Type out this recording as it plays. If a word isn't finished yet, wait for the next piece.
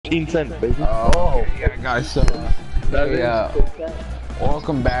15 cents, baby. Oh, yeah, guys, so,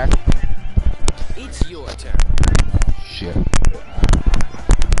 welcome back. It's your turn. Shit.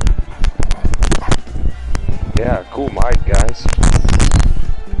 Yeah, cool mic, guys.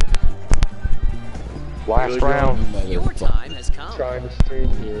 Last round. Your time has come. Trying to stream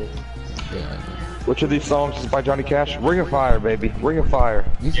here. Yeah. Which of these songs is by Johnny Cash? Ring of Fire, baby. Ring of Fire.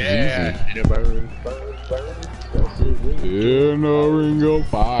 This is easy. In a burn, burn, burn. In a ring of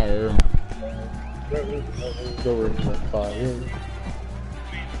fire. The ring of fire.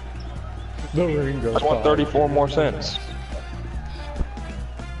 The ring of I want 34 more cents.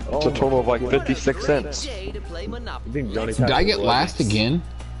 It's a total of like 56 cents. Day to play Monopoly. You think Johnny Did I get Cash last again?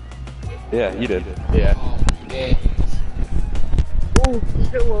 Yeah, you did. Yeah. Yeah. Ooh,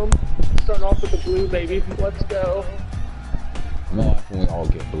 kill him. Starting off with the blue, baby. Let's go. No, when we all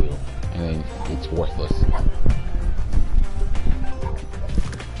get blue, and then it's worthless.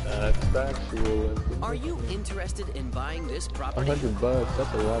 That's factual. Are you interested in buying this property? $100.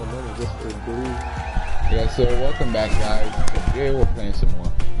 That's a lot of money just for blue. Yeah, so welcome back, guys. Today we're playing some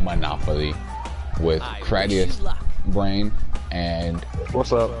more Monopoly with I wish Cradius you luck. Brain and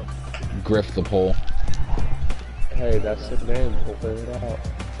What's up? Griff the Pole. Hey, that's the name. We'll figure it out.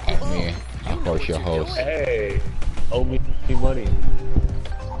 And me, of course, your host. Hey, owe me money.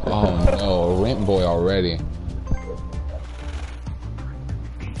 Oh no, rent boy already.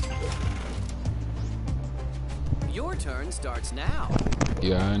 Your turn starts now.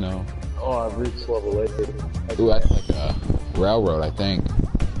 Yeah, I know. Oh, I've reached level 8. Ooh, that's like a railroad, I think.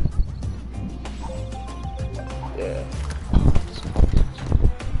 Yeah.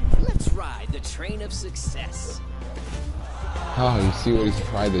 Let's ride the train of success. Oh, you see what he's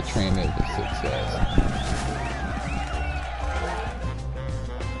tried to train it to success.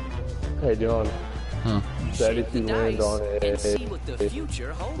 Hey, John. Huh. Said if you The land dice on and see what the a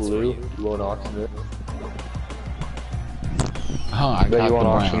future holds for blue, you. you won't auction it. Huh, I Bet got you want the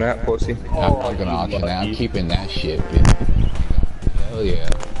to auction brown. that, pussy? I'm not gonna auction that. I'm keeping that shit, bitch. Hell yeah.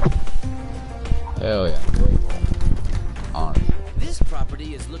 Hell yeah. Honestly. This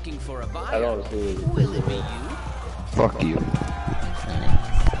property is looking for a That buyer. honestly is Will it be you? Fuck you. Yeah.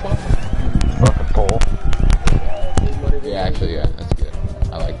 Fucking pole. Yeah, actually, yeah, that's good.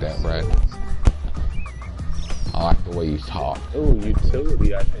 I like that, Brad. I like the way you talk. Oh,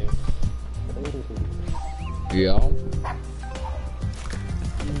 utility, I think. Ooh. Yeah.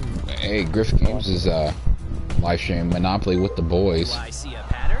 Hey, Griff Games is live stream Monopoly with the boys. Do I see a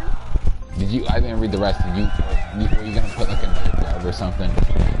pattern? Did you? I didn't read the rest. Were you gonna put like another dub or something?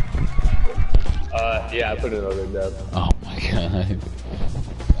 Yeah, I put another dub. Oh my god.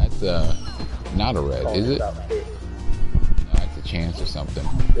 That's not a red, is it? No, it's a chance or something.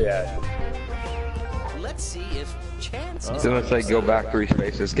 Yeah. Let's see if chance It's is gonna say go back 3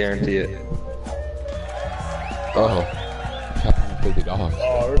 spaces, guarantee it. Oh. $150.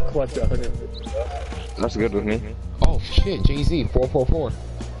 Oh, we're collecting 150. That's good with me. Oh shit, Jay-Z 444.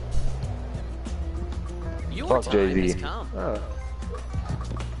 your Fuck time Jay-Z. has come. Oh.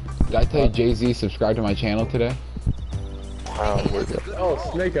 Did I tell you Jay-Z subscribed to my channel today?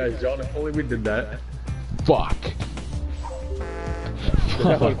 Oh, Snake Eyes, John. If only we did that. Fuck.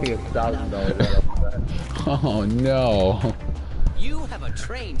 That would be $1,000 right off the bat. Oh no. You have a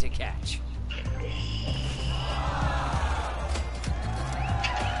train to catch.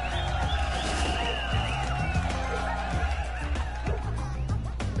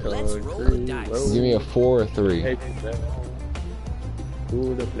 Let's roll the dice. Give me a 4 or 3. Hey,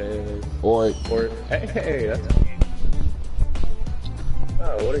 who the place? Or Or hey, that's.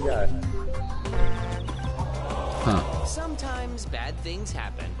 Oh, what a guy. huh. Sometimes bad things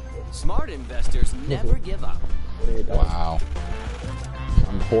happen. Smart investors never give up. Wow.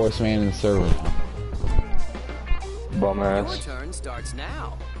 I'm the poorest man in the server. Bum Your ass. turn starts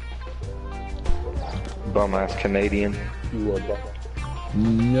now. Bum ass Canadian. You are bum.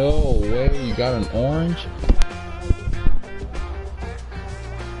 No way, you got an orange?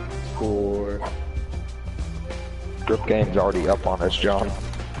 For Grip Game's already up on us, John.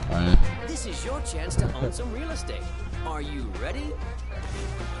 Alright. This is your chance to own some real estate. Are you ready?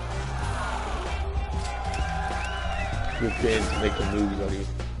 good games making moves on you.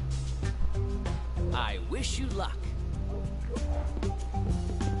 I wish you luck.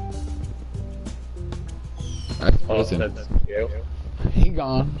 Oh, Listen, that's Gale. he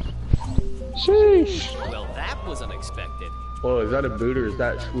gone. Sheesh. Well, that was unexpected. Oh, is that a boot or is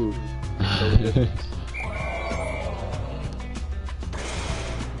that swoop?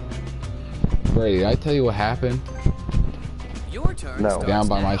 Brady, did I tell you what happened Your turn No. starts down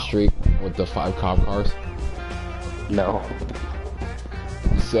by my now. street with the 5 cop cars? No.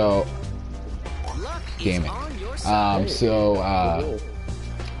 So, Luck damn is it. on your side.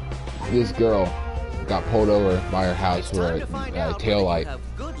 This girl got pulled over by her house It's with time her to find out tail whether light you have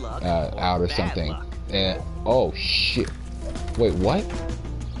good luck out or bad something. luck. And oh shit! Wait, what?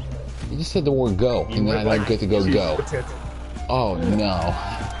 You just said the word "go," and then I don't get to go. Oh no!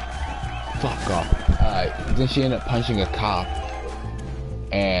 Fuck off! Then she ended up punching a cop,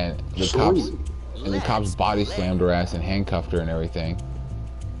 and the cops body slammed her ass and handcuffed her and everything.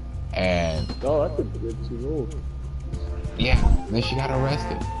 And Oh, that's a good rule. yeah, and then she got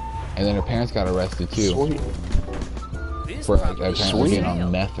arrested, and then her parents got arrested too. Sweet. This For like, property apparently is being for on sale.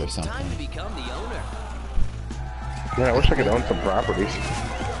 meth or Time something. to become the owner. Man, I wish I could own some properties.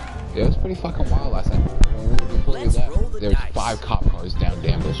 Yeah, it was pretty fucking wild last night. Before we Let's left, roll the there was dice. 5 cop cars down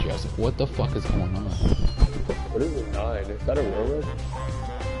Danville Street. I was like, what the fuck is going on? What is it? 9? Is that a railroad?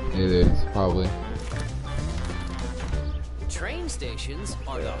 It is, probably. Train stations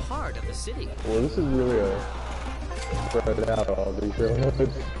are the heart of the city. Well, this is really a spread out all these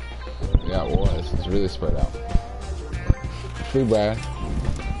railroads. Yeah, it was. It's really spread out. Free Brad.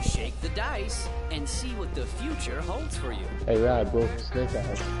 Shake the dice and see what the future holds for you. Hey, Rad, bro, snake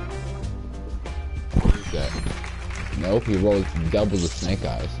eyes. What is that? Nope, he rolled double the snake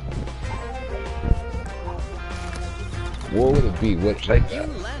eyes. What would it be? What You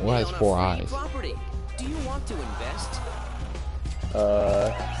landed what has on a 4 free eyes? property. Do you want to invest?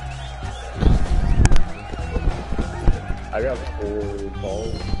 I got 4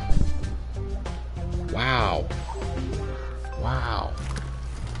 balls. Wow. Wow.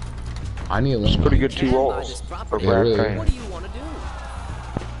 I need to learn. It's pretty good Can 2 buy rolls this for property. Yeah, Brad really. Payne. What do you want to do?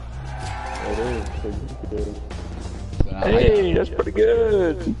 It is pretty good. Hey, that's pretty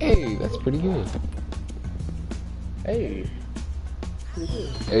good. Hey, that's pretty good. Hey.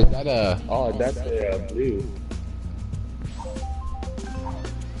 Is that a Oh, that's a blue.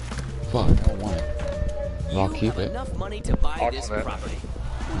 fuck? I don't want it. But I'll You keep have it. enough money to buy this Auction it. property.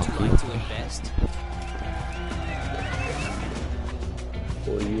 Would you like to invest?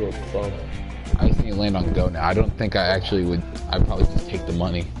 Or you a bum. I just need to land on go now. I don't think I actually would. I'd probably just take the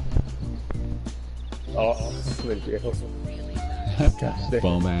money. Oh, the jail.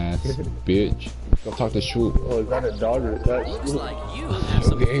 Bum ass bitch. Go talk to Swoop. Oh, is that a dog or is that Looks like you have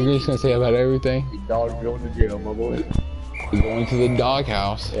some Okay, you're just gonna say about everything. dog going to jail, my boy? We're going to the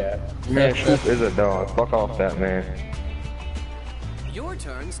doghouse. Yeah. Man, Swoop is a dog. Fuck off that man. Your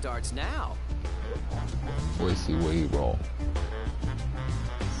turn starts now. Let's see what he roll.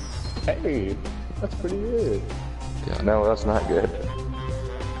 Hey, that's pretty good. God. No, that's not good.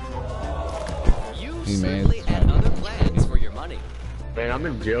 You Hey, man, certainly it's had not- other plans for your money. Man, I'm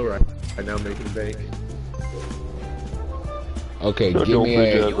in jail right now making bank. Okay, Don't give me be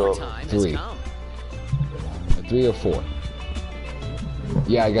a jealous. Your time has 3. come. A 3 or 4.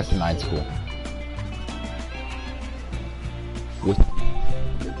 Yeah, I guess a 9's cool. With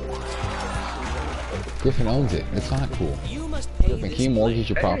Griffin owns it. It's not cool. You must pay Griffin, this can you mortgage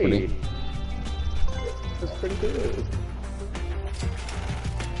your property? Hey. That's pretty good.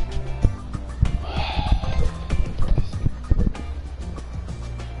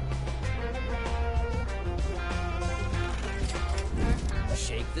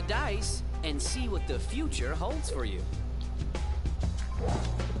 Shake the dice and see what the future holds for you.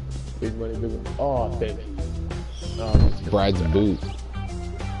 Big money, big money. Oh, thank you. Brad's boot.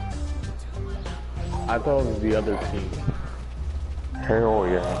 I thought it was the other team. Hell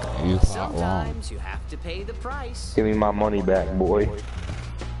yeah. You thought wrong. Sometimes you have to pay the price. Give me my money back, boy.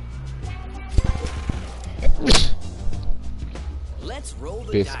 Let's roll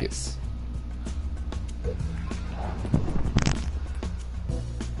the Biscuits. dice.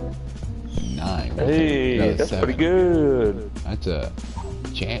 9. Hey, No, that's 7. pretty good. That's a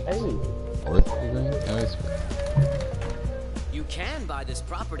chance. Hey. Or a green. That was You can buy this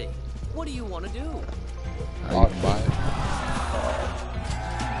property. What do you want to do? how you can buy it.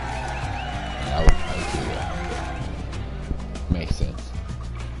 Yeah, I would probably do that. Makes sense.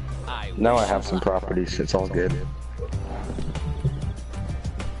 Now I have some properties. It's all good.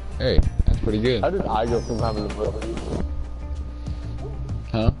 Hey, that's pretty good. How did I go from having the property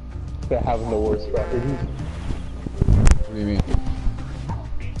Huh? to having the worst property? What do you mean?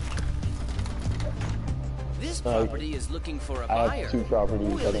 This property is looking for a I buyer. have 2 properties.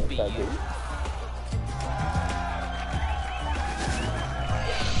 I Will it don't be touch you? it.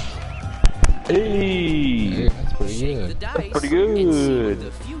 Hey, Hey, that's pretty Shake the good. dice pretty and see good. what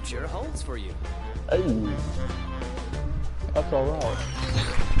the future holds for you. Hey. That's alright.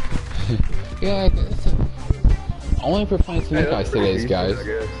 Yeah, only for playing Snake Eyes today, guys.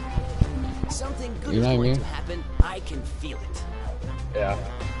 Something good You is know what I going mean? to happen. I can feel it. Yeah.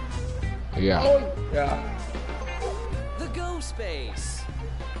 Yeah. Oh, yeah. The Go Space.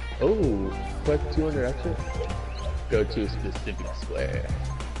 Oh, collect 200 extra. Go to a specific square.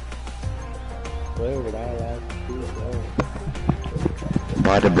 Where would I like to go?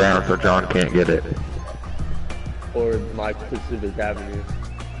 Buy the brown so John can't get it. Or my Pacific Avenue.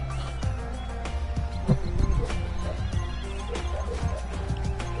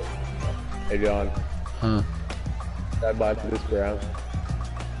 Hey John, Huh? should I buy for this brown?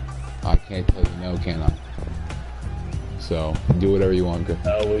 I can't tell you no, can I? So, do whatever you want, Griffin.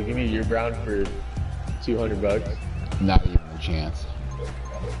 Well, give me your brown for 200 bucks. Not even a chance.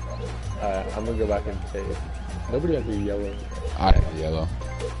 I'm gonna go back and say it. Nobody has your yellow. I have yellow.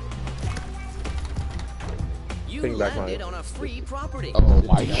 You Bring back landed mine. on a free property. Oh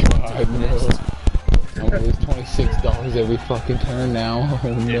my god, no. I'm gonna lose $26 every fucking turn now. Oh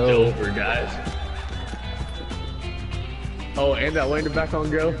It's no. over, guys. Oh, and I landed back on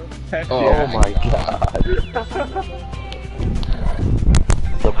go. Heck Oh yeah. my god.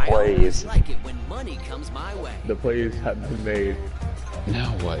 The I plays. always like it when money comes my way. The plays have been made.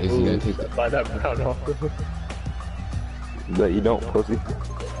 Now what? Is he gonna take the... Buy that brown off. That you don't, pussy.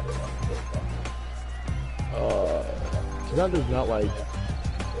 John does not like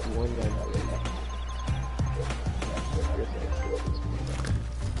one guy.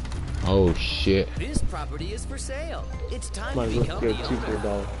 Oh shit. This property is for sale. It's time Might to as well become go the 2 for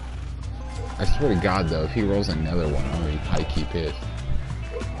owner. $1. I swear to god though, if he rolls another one, I'm gonna be high-key pissed.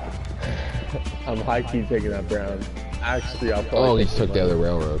 I'm high key taking that brown. Actually, I'll Oh, probably he just took the other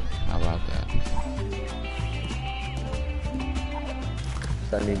railroad. How about that?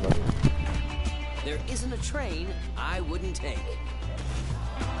 I need money. There isn't a train I wouldn't take.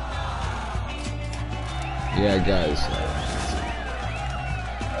 Yeah, guys.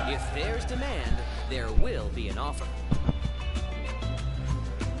 If there's demand, there will be an offer.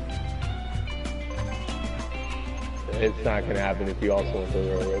 It's not gonna happen if you also want the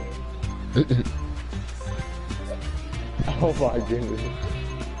railroad. Oh my goodness.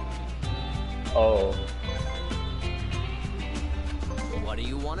 Oh. What do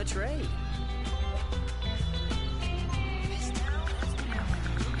you want to trade?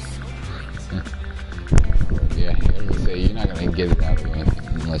 Yeah, he ever say you're not gonna get it out of him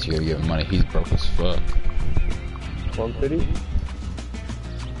unless you're gonna give him money. He's broke as fuck. 150?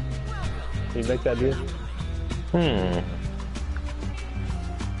 Can you make that deal?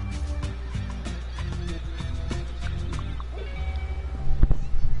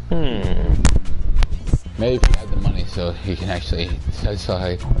 Maybe if he had the money so he can actually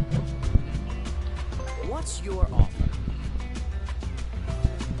decide. What's your offer?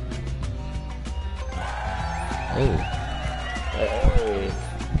 Oh, Hey,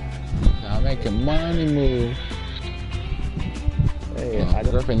 now making money move. hey, Oh,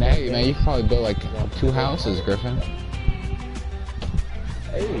 Griffin, hey man, you could probably build like 2 houses, Griffin.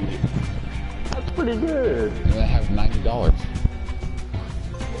 Hey, that's pretty good. And then have $90.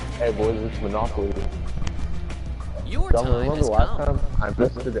 Hey boys, it's Monopoly. Your Y'all time remember has the last come. time I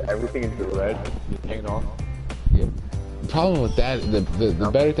invested everything into red, just hanging off? Yeah. The problem with that, the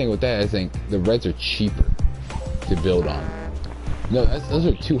better thing with that, I think, the reds are cheaper to build on. No, those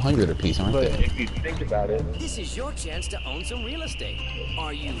are 200 a piece, aren't But they? if you think about it, This is your chance to own some real estate.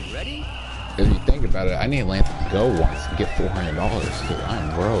 Are you ready? If you think about it, I need Lance to go once and get $400 because I'm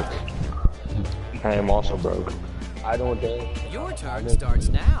broke. I am also broke. I don't dare. Your turn starts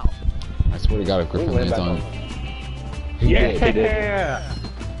now. I swear to God, if Griffin Ooh, land lands back on... He did. Yeah!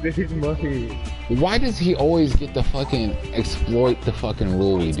 Big money. Why does he always get to fucking exploit the fucking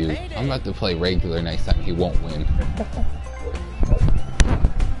rule we do? I'm about to play regular next time. He won't win.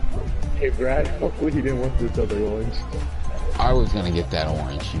 Hey Brad, hopefully he didn't want this other orange. I was gonna get that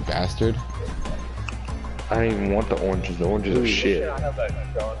orange, you bastard. I don't even want the oranges. The oranges are shit. I have that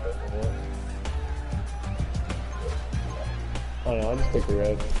John anymore. Oh no, I'll just take the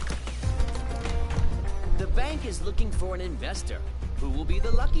red. The bank is looking for an investor. Who will be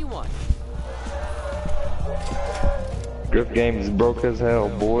the lucky one? Griff Games is broke as hell,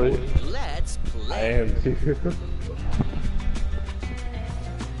 boy. Let's I play. am too.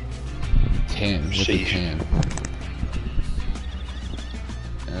 10. What's a Sheesh. 10?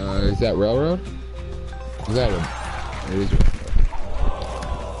 Is that railroad? Is that a... It is...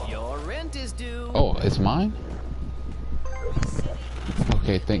 Your rent is due. Oh, it's mine?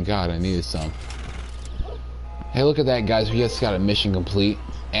 Okay, thank God, I needed some. Hey, look at that, guys. We just got a mission complete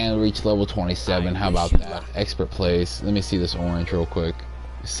and reached level 27. How about that? Expert plays. Let me see this orange real quick.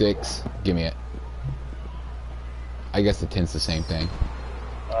 6. Give me it. I guess the 10's the same thing.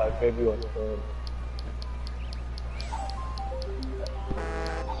 Maybe one.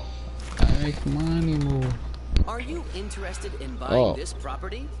 Make money move. Are you interested in buying this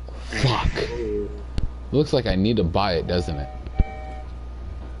property? Fuck. Looks like I need to buy it, doesn't it?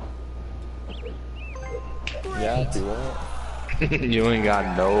 Yeah, if you want. You ain't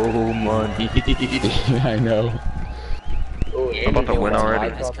got no money. Yeah, I know. Oh, I'm about to win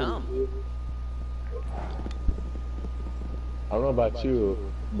already. Has come. I don't know about you,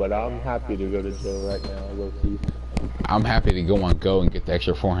 but I'm happy to go to jail right now, low key. I'm happy to go on Go and get the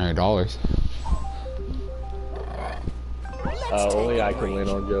extra $400. Only I can win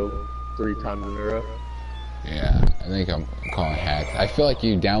on Joe 3 times in a row. Yeah, I think I'm calling hack. I feel like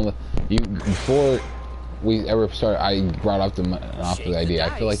you before we ever started. I brought up the idea.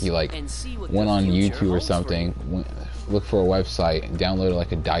 I feel like you like went on YouTube or something, look for a website, and downloaded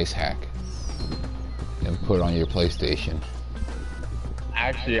like a dice hack, and put it on your PlayStation.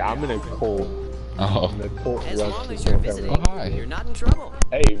 Actually, I'm in a cult. Oh. I'm in a cult As rush long to as you're San visiting, Francisco. Hi. you're not in trouble.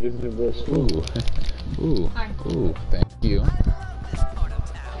 Hey, visiting Bush. Ooh, ooh, thank you.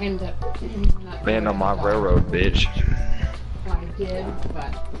 End up Man on my railroad, bitch. I did,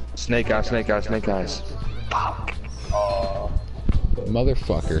 but Snake eyes, snake eyes, snake eyes. Fuck.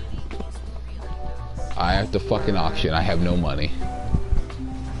 Motherfucker. I have to fucking auction. I have no money.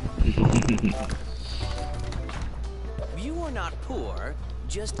 You are not poor,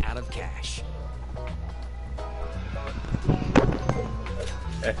 just out of cash.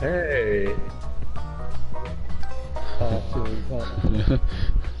 Hey.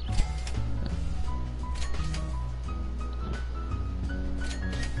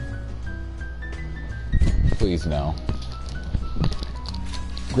 Please no.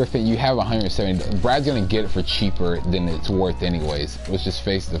 Griffin, you have 170. Brad's gonna get it for cheaper than it's worth anyways. Let's just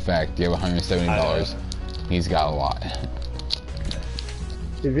face the fact. You have $170. He's got a lot.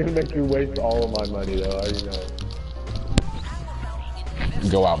 He's gonna make you waste all of my money though, I already know.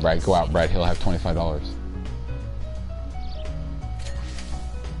 Go out, Brad. Go out, Brad. He'll have $25.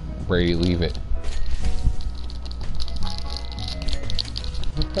 Brady, leave it.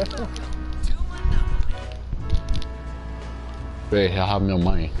 Brady, he'll have no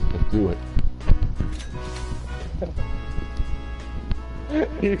money. Let's do it.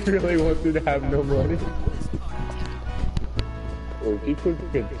 He really wants you to have no money. Well, if you click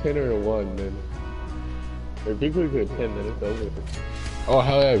a 10 or a 1, then... If you click a 10, then it's over. Oh,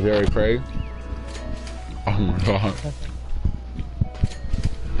 hell yeah, Jerry Craig. Oh my god.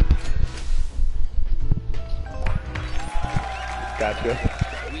 Gotcha.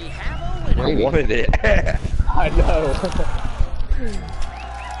 We have a winner. I wanted it. I know.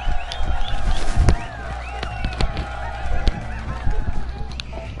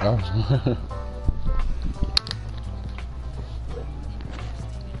 Oh.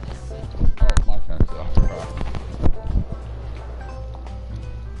 Oh, my turn.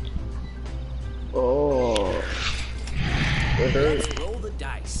 Oh. It hurts. Let's roll the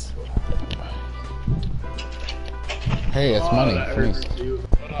dice. Hey, it's money. that Please. hurts you.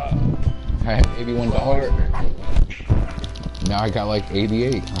 I had $81. Now I got like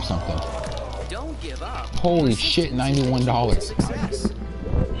 88 or something. Don't give up. Holy shit, $91. Success.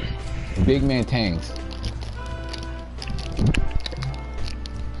 Big man tangs.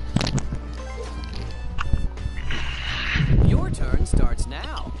 Your turn starts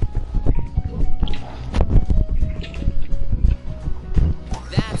now.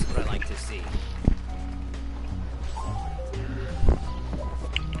 That's what I like to see.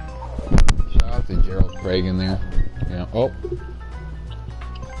 Shout out to Gerald Craig in there. Yeah. Oh.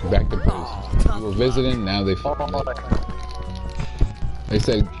 Back to post. You were visiting, now they They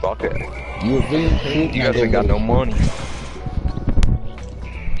said Fuck it. you were visiting. You guys ain't got no money.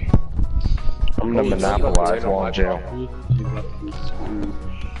 I'm gonna monopolize while in jail.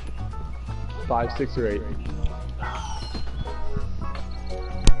 5, 6, or 8.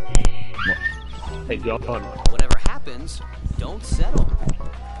 Hey, jump on. Whatever happens, don't settle.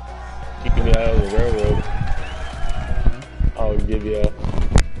 You can get out of the railroad. I'll give you a...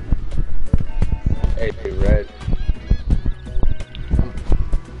 Hey, red.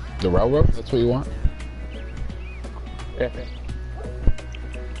 The railroad? That's what you want? Yeah.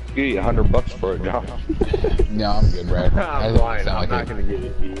 You get $100 for it, John. No, I'm good, Brad. That I'm doesn't lying. sound I'm like not it. gonna give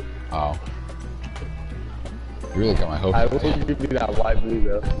it to you. Oh. You really got my hopes I up. will give you that light blue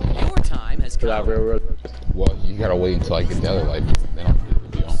though. Your time has For that come. railroad. Well, you gotta wait until I get the other light. Then I'll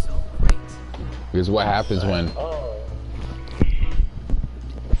get the deal. So great. Because what happens when... Oh.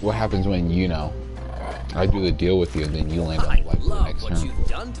 What happens when, you know, I do the deal with you and then you land on I the light for the love next what turn? you've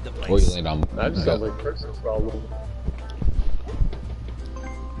done to the Or you place. land on... That just sounds like a personal problem.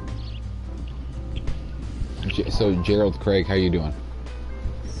 So, Gerald Craig, how you doing?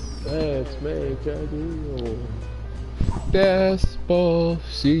 Let's make a deal. Despacito,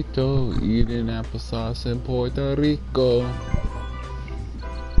 eating applesauce in Puerto Rico.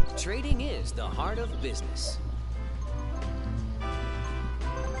 Trading is the heart of business.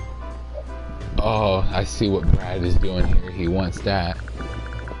 Oh, I see what Brad is doing here. He wants that.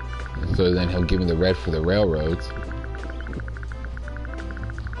 So then he'll give me the red for the railroads.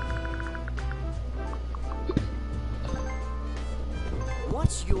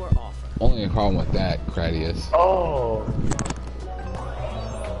 What's your offer? Only a problem with that, Cradius. Oh,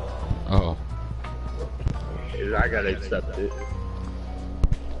 Oh. I gotta accept it.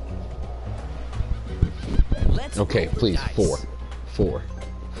 Let's Okay, roll the please. dice. Four.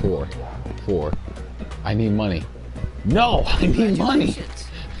 I need money. No, I need money. Congratulations.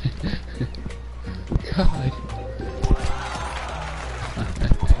 God.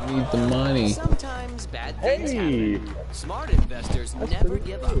 I need the money. Sometimes bad things Hey, happen. Smart investors never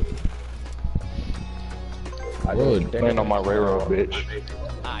give up. I Road. Land on my railroad, bitch.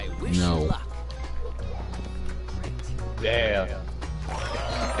 I wish No. you luck. Damn.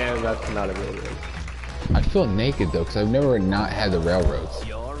 And that's not a railroad. I feel naked though, because I've never not had the railroads.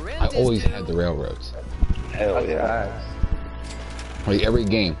 Your rent I is always due. had the railroads. Hell yeah. Like every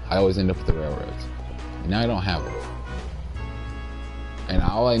game, I always end up with the railroads. Now I don't have them. And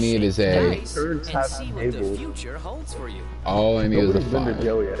all I need is a. Dice Turns and have see what the tables. future holds for you. All I need is a Nobody's been to 5.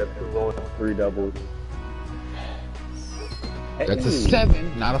 Joe yet after rolling 3 doubles. That's a Hey,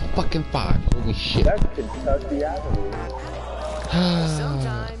 7, not a fucking 5. Holy shit. That's Kentucky Avenue.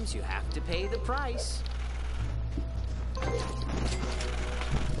 Sometimes you have to pay the price.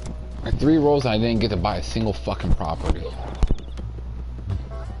 At 3 rolls, I didn't get to buy a single fucking property.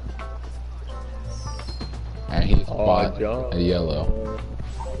 And he bought John. a yellow.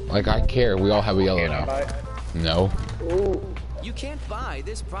 Like I care, we all have a yellow now. Bye. No. Ooh. You can't buy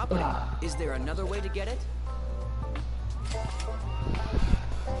this property. Is there another way to get it?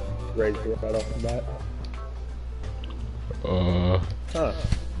 Raise it right off the bat. Huh.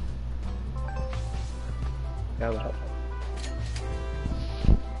 Now that.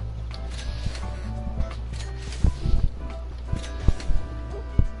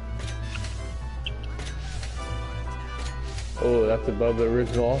 Oh, that's above the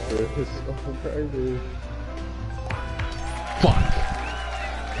original offer. This is so crazy. Fuck.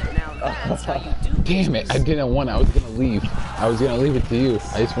 Now that's how you do Damn it, I didn't want it. I was gonna leave. I was gonna leave it to you.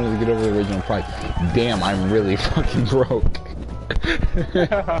 I just wanted to get over the original price. Damn, I'm really fucking broke.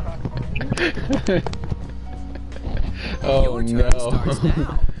 Oh Your turn no. starts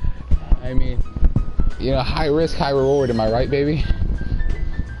now. I mean, you know, high risk, high reward. Am I right, baby?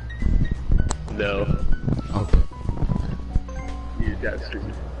 No. Okay. You got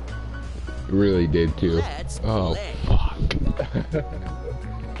screwed. Really did too. Let's Oh play. fuck.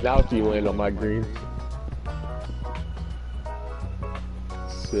 Now if you land on my green.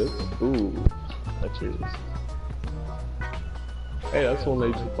 6. Ooh. That's yours. Hey, that's one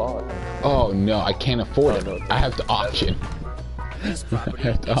they just bought. Oh no, I can't afford it. Oh, no. I have to auction. This property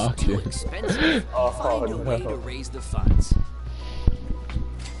have to is auction. too expensive. Oh, Find a way no. to raise the funds.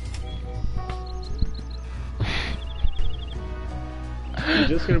 You're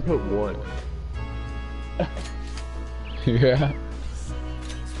just gonna put 1. Yeah.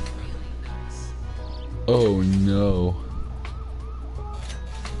 Oh no.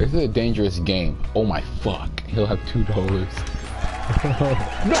 This is a dangerous game. Oh my fuck. He'll have $2.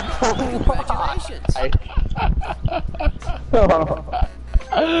 Congratulations.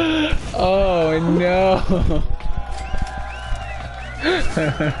 Oh no.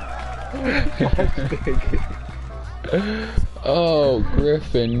 Oh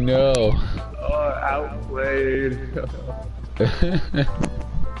Griffin, no. Oh, outplayed.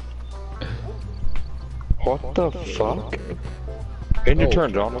 What the fuck? And your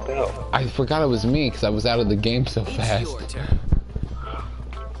turn, John. What the hell? I forgot it was me because I was out of the game so It's fast. your turn.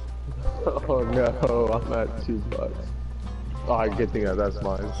 Oh no, I'm at $2. Oh, good thing that's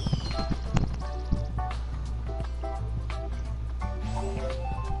mine.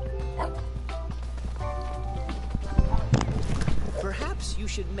 Perhaps you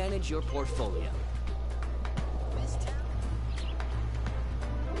should manage your portfolio.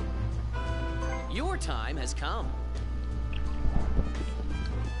 Your time has come.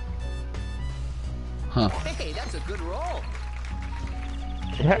 Huh. Hey, that's a good roll.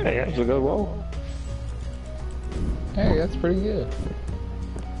 Hey, that's a good roll. Hey, that's pretty good.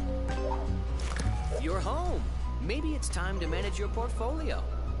 You're home. Maybe it's time to manage your portfolio.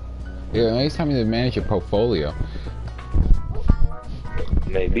 Yeah, next time you manage your portfolio.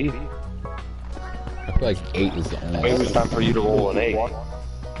 Maybe. I feel like 8 is the only. Maybe it's time for you to roll an 8.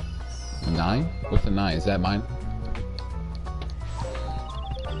 9? What's the 9? Is that mine?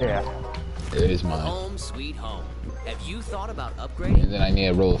 Yeah. It is mine. Home sweet home. Have you thought about upgrading? And then I need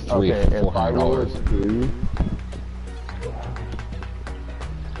a roll of 3 Okay, for if I roll a $400.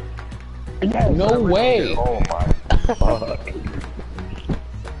 3. Yes, No I'm way! Oh my fuck.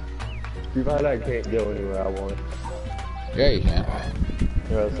 Too bad I can't go anywhere I want. Yeah, you can.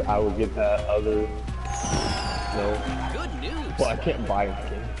 Or else I will get that other. No. Good news. Well, I can't buy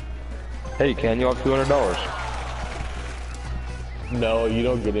anything. Hey, can you have $200? No, you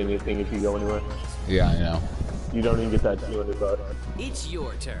don't get anything if you go anywhere. Yeah, I know. You don't even get that 200 bucks. It's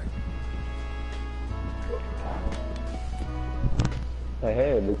your turn.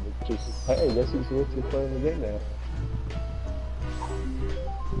 Hey, guess who's supposed to play in the game now?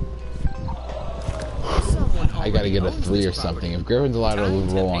 I gotta get a 3 or something. If Griffin's allowed to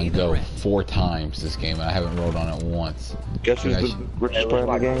roll on go 4 times this game, and I haven't rolled on it once. Guess who's the richest player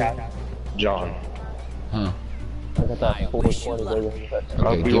in the game? John. Huh. I got that 420 baby.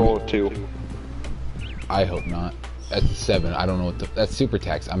 Okay, We give roll me, a 2. I hope not. That's a 7. I don't know what that's super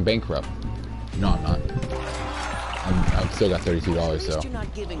tax. I'm bankrupt. No, I'm not. I've still got $32, At least so. you're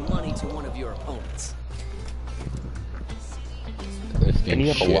not giving money to one of your opponents. This And you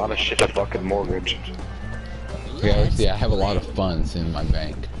game's have a shit. lot of shit to fucking mortgage. Yeah, see, I have a lot of funds in my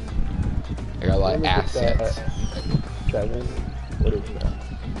bank. I got a lot of assets. 7? What is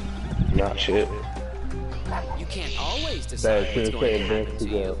that? Not shit. You can't always decide That's what's gonna going say to happen advance to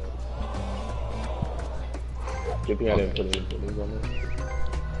to you. go. Good thing I didn't put any pennies on it.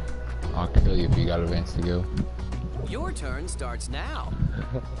 I'll kill you if you got advance to go. Your turn starts now.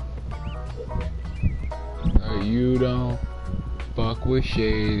 You don't fuck with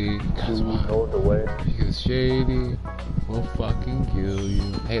Shady. That's Who why. knows the way? Because Shady will fucking kill you.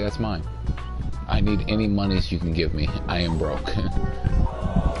 Hey, that's mine. I need any monies you can give me. I am broke.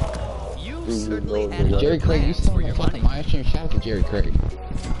 You certainly had Jerry other Craig, you plans still for on the your fucking money. live stream? Shout out to Jerry Craig.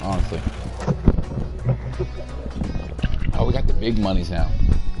 Honestly. Oh, we got the big monies now.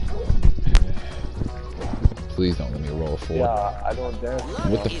 Please don't let me roll a 4. Yeah, I don't dare.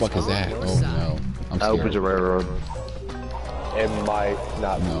 What the fuck is that? Oh no. I'm I hope it's a scared. railroad. It might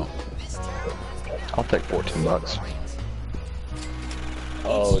not be. No. I'll take 14 bucks.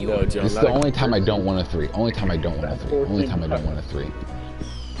 Oh no, Joe. This is the only time I don't want a 3. Only time I don't want a 3. Only time I don't want a 3.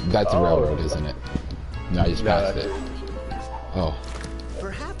 That's a railroad, isn't it? No, I just passed it. Oh.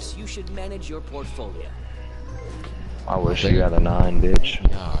 Perhaps you should manage your portfolio. I wish you had a 9, bitch.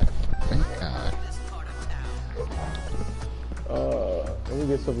 God. Thank God. Let me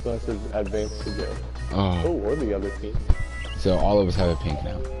get something that says advance to go. Oh, Oh. or the other team. So all of us have a pink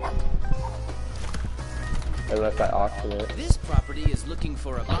now. Unless I auction it. This property is looking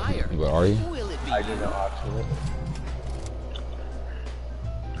for a buyer. What are you? Will it be I you? didn't auction it.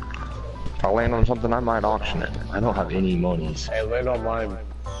 If I land on something, I might auction it. I don't have any monies. Hey, land on mine.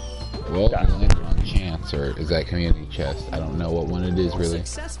 Well, you landed on chance, or is that community chest? I don't know what one it is really.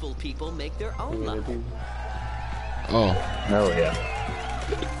 Successful people make their own luck. Oh, Hell yeah.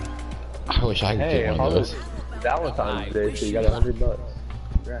 I wish I could Hey, get how one of was those. Valentine's Day, so you got $100.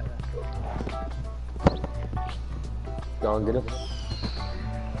 Congrats. Go and get it.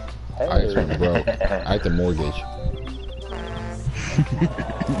 I just went broke. I had the mortgage.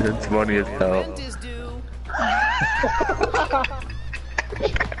 That's funny as hell. Rent is due.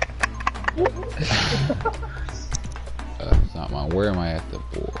 It's not mine. Where am I at the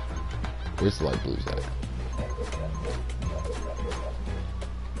board? Where's the light blues at?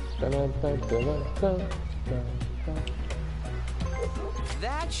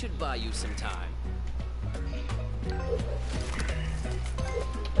 That should buy you some time.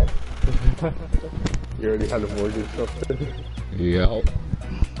 You already had a mortgage something. Yep.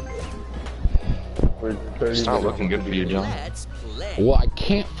 We're 30 It's not looking good for you, John. Let's play. Well, I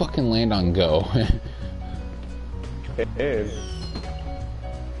can't fucking land on go. And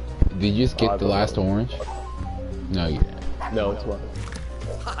Did you just get the last orange? No, you didn't. no, it's what?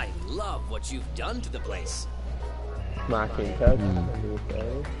 I love what you've done to the place. Smacking touch.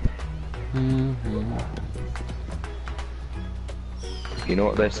 You know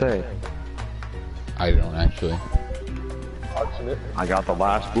what they say? I don't actually. Auction it. I got the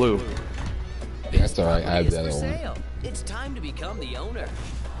last blue. That's alright. I have It's the for other one. sale. It's time to become the owner.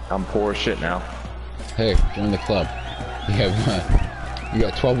 I'm poor as shit now. Hey, join the club. You have you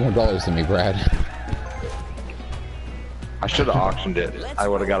got $12 more than me, Brad. I should have auctioned it. I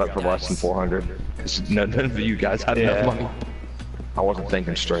would have got it for less than 400. 'Cause none of you guys had Yeah. enough money. I wasn't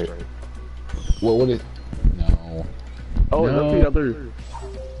thinking straight. What is? No. Oh, No. and that's the other.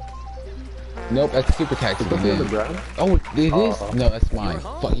 Nope, that's super taxi. Is it on the ground? Oh, it is? Oh. No, that's mine.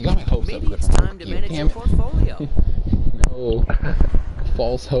 home. Fuck, you got my hopes Maybe up. it's time to You manage your damn it. portfolio. No.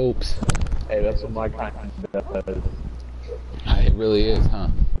 False hopes. Hey, that's what my kind does. It really is, huh?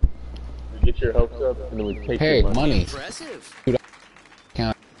 We get your hopes up, and then we take Hey, your money. money. Impressive.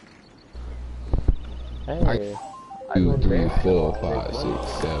 Count Hey, 2, 3, 4, 5,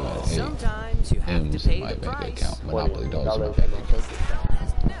 6, 7, 8. Sometimes you have to M's in pay my the bank price. account. Monopoly dollars in my $20 bank account.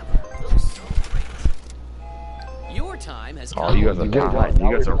 Never so great. Your time has Oh, come. you guys are fine.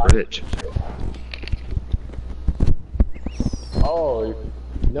 You guys are rich. Oh,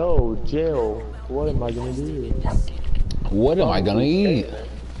 no, jail. What am I gonna do? What am I gonna eat?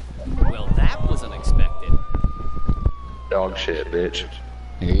 Well, that was unexpected. Dog shit, bitch.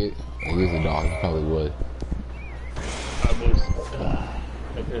 He is a dog. He probably would. I was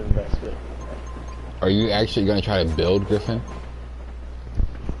make an investment. Are you actually gonna try to build, Griffin?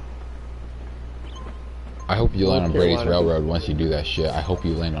 I hope you land on Brady's Carolina. railroad once you do that shit. I hope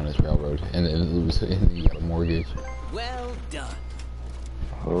you land on his railroad and then lose and you got a mortgage. Well done.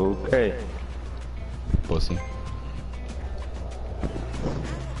 Okay. Pussy.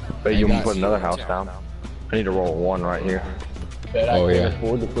 Bet you Hey, can guys. put another house down. I need to roll a 1 right here. Bet I Oh, can't yeah.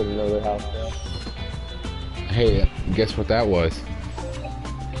 afford to put another house down. Hey, guess what that was?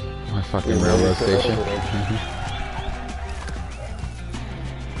 My fucking railroad station.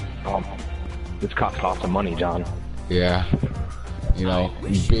 This costs lots of money, John. Yeah. You know,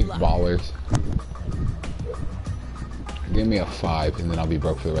 big ballers. Give me a 5 and then I'll be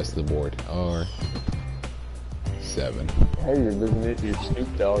broke for the rest of the board. Or 7. Hey, you're visiting it, your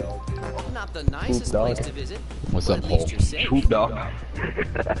Snoop Dogg. Not the nicest dog. place to visit. What's but up, at least Hole? you're safe. Swoop dog.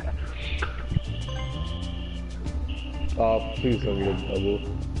 Oh, please don't get a double.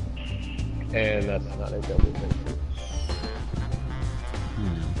 And that's not a double thing.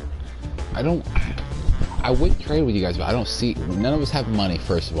 I would trade with you guys, but I don't see, none of us have money,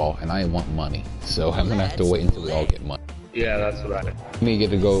 first of all, and I want money. So I'm gonna have to wait until we all get money. Yeah, that's what I Me get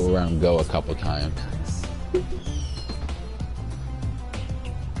to go around Go a couple times. Hey,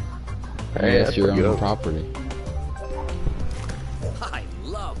 That's that's your pretty own good. property. I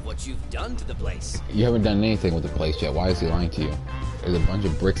love what you've done to the place. You haven't done anything with the place yet. Why is he lying to you? There's a bunch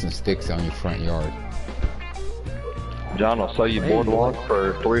of bricks and sticks out in your front yard. John will sell you boardwalk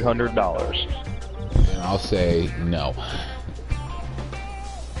for $300. And I'll say no.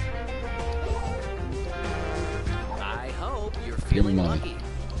 I hope you're Give me feeling money. lucky.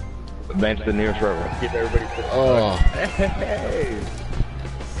 Advance to the nearest railroad. get everybody to Oh, Hey!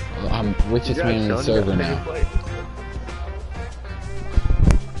 I'm richest man in the server now.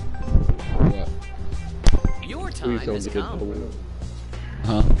 What? Your time Please don't has get a come. double.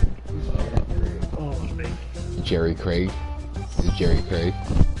 Huh? Oh, man. Jerry Craig? This is Jerry Craig.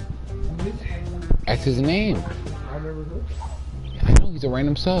 That's his name. I know, he's a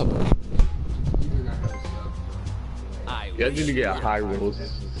random sub. I You guys need to wish get you high were. rolls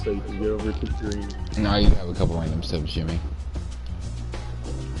so you can get over to 3. No, you have a couple random subs, Jimmy.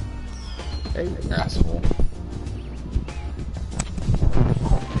 Hey, Asshole.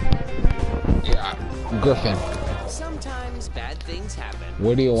 Yeah, Griffin, Sometimes bad things happen.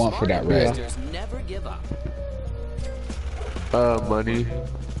 what do you want for that Smart red? investors never give up. money.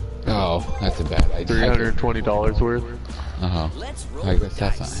 Oh, that's a bad idea. $320 worth. Uh-huh. Let's roll I the guess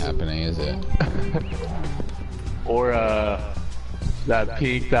that's not dice. happening, is it? Or, that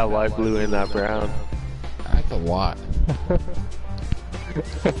pink, that light blue, and that brown. That's a lot.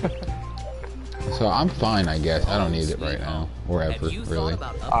 So I'm fine, I guess. I don't need it right now. Or Have ever, you really.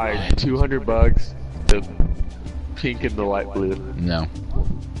 thought about Alright, $200. The pink and the light blue. No.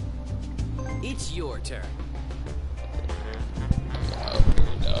 It's your turn.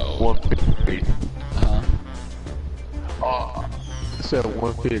 No. 150. Uh-huh. Oh, it said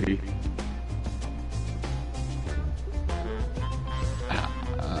 150.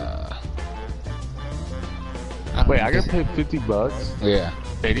 Wait, I gotta pay $50 Yeah.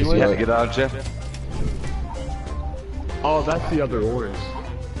 anyway. You had to get out, Jeff? Oh, that's the other orange.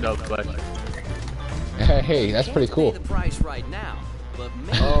 No, but Hey, that's pretty cool. Pay the price right now, but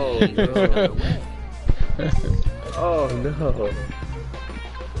maybe Oh, there's no. another way. oh no.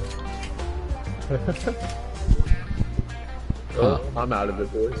 Oh, I'm out of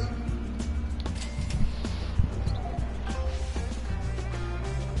it, boys.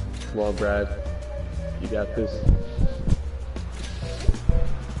 Come on, Brad. You got this.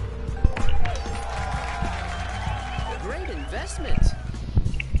 Great investment.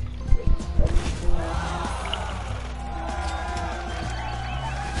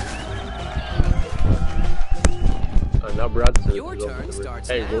 Now Brad's Your turn starts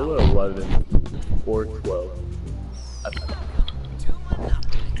Hey, now. roll a 11. or 12.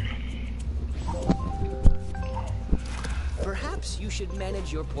 Perhaps you should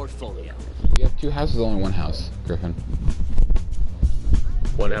manage your portfolio. You have 2 houses, only 1 house, Griffin.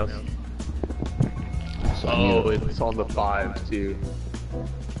 One house. So I need Oh, it's on the 5 too.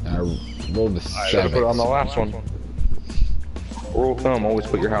 I rolled the Should have 7. put it on the last one. Rule of thumb, always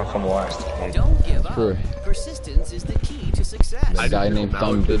put your house on the last one. Don't give up. True. Persistence is the key to success. The guy didn't know named Maui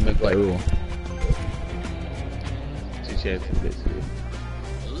Thumb did was make that like- rule. 2 chances basically.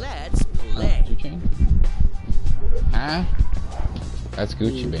 Let's play. 2 chain? Huh? That's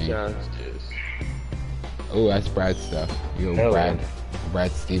Gucci Bane. Chances. Oh, that's Brad's stuff. You owe Hell Brad, yeah.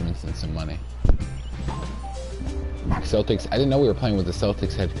 Brad Stevenson some money. Celtics. I didn't know we were playing with the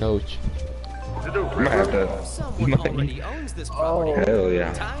Celtics head coach. You might have to. Someone already owns this property. Hell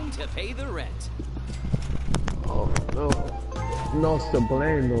yeah. Time to pay the rent. Oh no. No se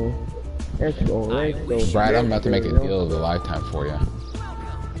bueno. Esto. Brad, I'm about to make a deal of a lifetime for you.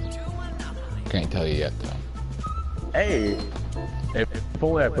 Can't tell you yet, though. Hey. If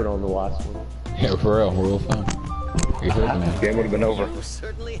only I put on the last one. Yeah, for real, rule of thumb. You heard me? Game would have been over. You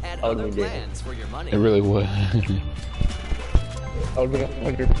certainly had Oh, other we did. plans for your money. It really would. I would have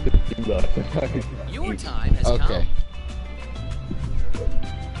been $150. Your time has Okay.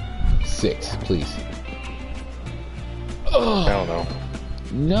 come. 6, please. Hell no.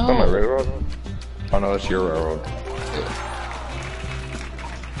 On my No. railroad? Oh no, that's your railroad.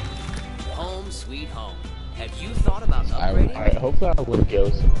 Home sweet home. Have you thought about I- upgrading? Alright, hopefully I win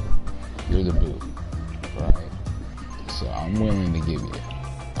Ghost. You're the boo. Right. So I'm willing to give you.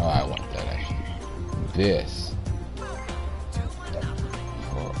 Oh, I want that actually. This.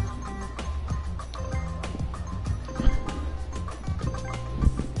 For-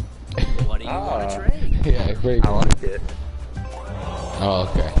 What do you want to trade? Yeah, very I cool. like it. Oh,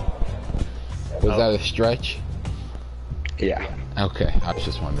 okay. Was that a stretch? Yeah. Okay, I was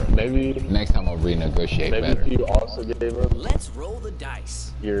just wondering. Maybe Next time I'll renegotiate maybe better. if you also gave him Let's roll the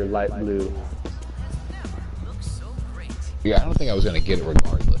dice. your light blue. Looks so great. Yeah, I don't think I was gonna get it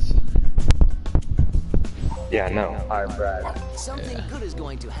regardless. Yeah, no. Alright, Brad. Something Yeah. good is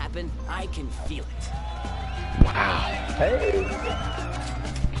going to happen. I can feel it. Wow. Hey!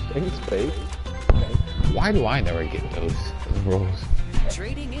 Thanks, babe. Why do I never get those rolls?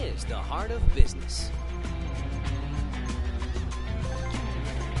 Trading is the heart of business.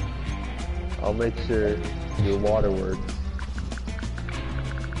 I'll make sure your water works.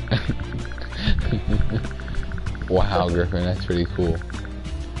 Wow, Griffin, that's pretty cool.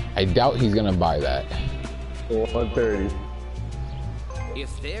 I doubt he's gonna buy that. 130. If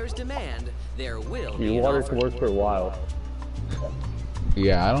there's demand, there will be Your an water offer. can work for a while.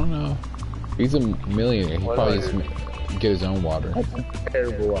 Yeah, I don't know. He's a millionaire. He Why probably not? just get his own water.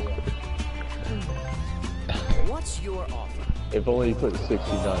 Terrible water. What's your offer? If only you put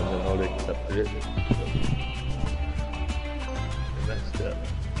 69, then I would accept it. Messed up.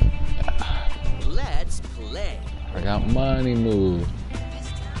 Let's play. I got money moved.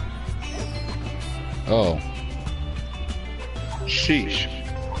 Oh, Sheesh.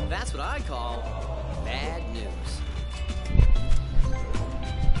 That's what I call bad news.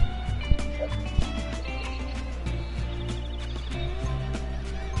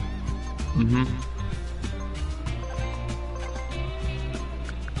 Mm-hmm.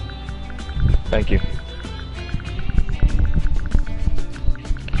 Thank you.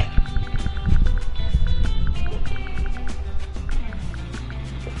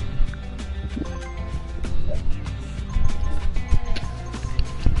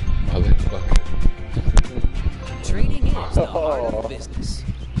 motherfucker. Trading is the heart of business.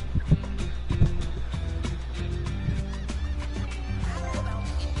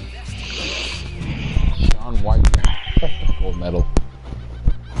 Sean White. Gold medal.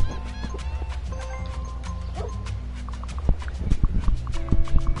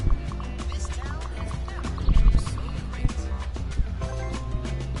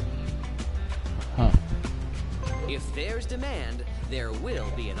 Huh. If there's demand, there will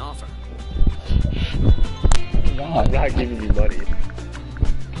be an offer. God. I'm not giving you money.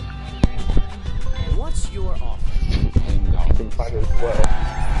 What's your offer? You can find it as well.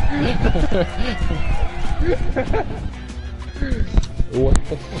 What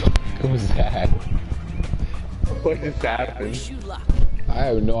the fuck was that? What just happened? Wish you luck. I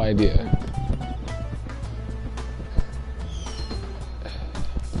have no idea.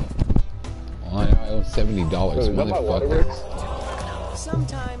 Well, I know I owe $70. Is that my Motherfucker. waterworks?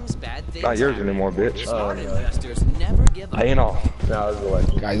 Sometimes bad things Not yours happen. anymore, bitch. Smart investors never give up. Paying off. No, it's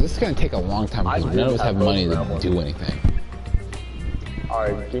like, Guys, this is gonna take a long time because I none of do us have have money both to of them. do anything.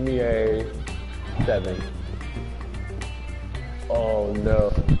 alright, give me a 7. Oh no.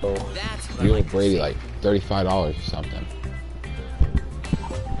 That's what I You owe like to Brady see. like $35 or something.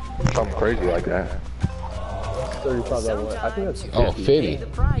 Something crazy like that. 35 that one. I think that's 50. Oh, Pay 50. the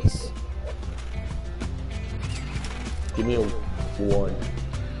price. Give me a 1.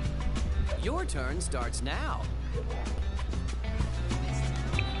 Your turn starts now.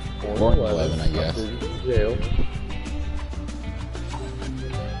 Or 11, I guess. Jail.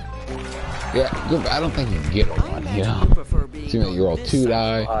 Yeah, good. I don't think you can get a I 1, imagine you know? you prefer being Seems like on you roll this 2 side.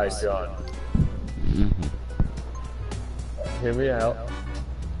 die. Alright, John. Hear me out.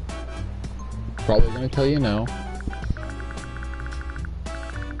 Probably gonna tell you no.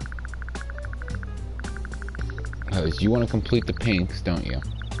 Because you want to complete the pinks, don't you?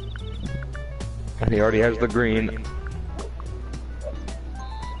 And he already has the green.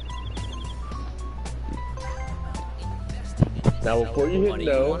 Now, before you What hit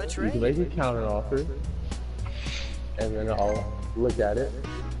do you no, wanna you trade? can make a counter offer, and then I'll look at it.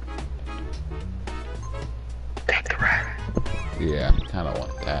 Take the rat. Yeah, I kind of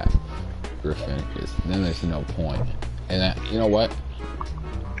want that, Griffin, because then there's no point. And you know what?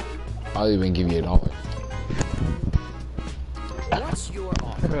 I'll even give you $1. What's your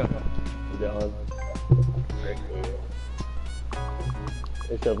offer? John.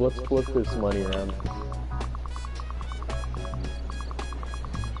 Hey, Chef, let's flip this money around.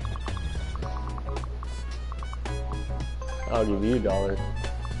 I'll give you $1.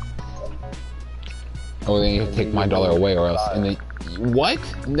 Oh, then you have to take my $1 away, or else. And then what?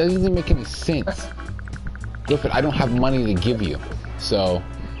 That doesn't make any sense. Griffin, I don't have money to give you, so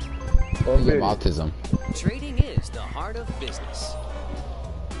Oh, you have baby. autism. Trading is the heart of business.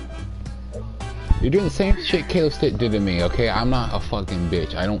 You're doing the same shit Caleb Stitt did to me, okay? I'm not a fucking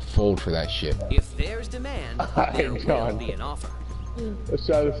bitch. I don't fold for that shit. If there's demand, there will John. be an offer. Let's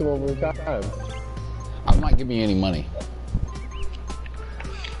try this one more time. I'm not giving you any money.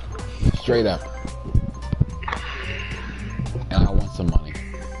 Straight up. And I want some money.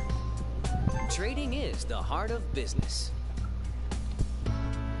 Trading is the heart of business.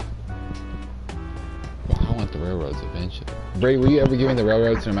 Well, I want the railroads eventually. Brady, will you ever give me the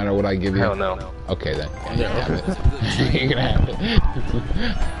railroads no matter what I give you? Hell no. Okay then. Yeah, you can have it. You can have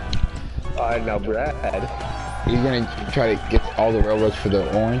it. Alright, now Brad. You're gonna try to get all the railroads for the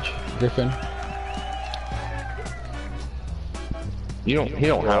orange, Griffin? He don't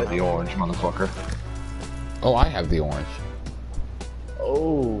have the orange, motherfucker. Oh, I have the orange.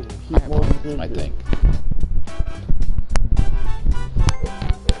 Oh, I have orange, I think.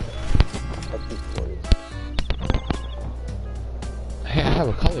 Hey, I have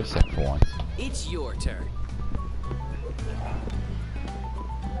a color set for once. It's your turn.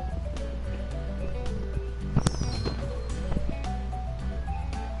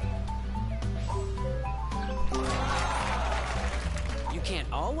 You can't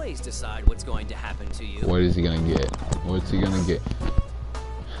always decide what's going to happen to you. What is he gonna get? What's he gonna get?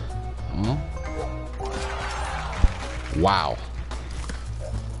 Huh? Wow.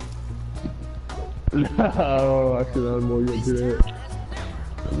 Oh, I should have more good to it.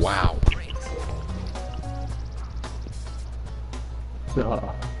 Wow.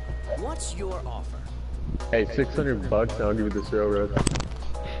 What's your offer? Hey, $600 and I'll give you this railroad.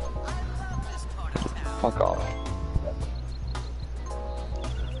 Fuck off.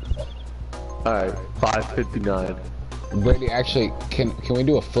 Alright, $5.59. Brady, actually, can we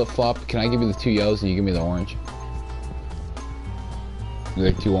do a flip flop? Can I give you the 2 yellows and you give me the orange? You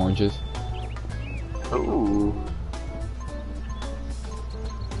like 2 oranges? Ooh.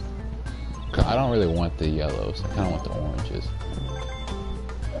 'Cause I don't really want the yellows. I kind of want the oranges.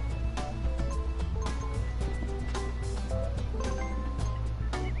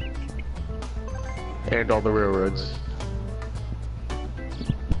 And all the railroads.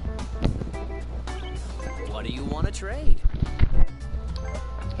 What do you want to trade?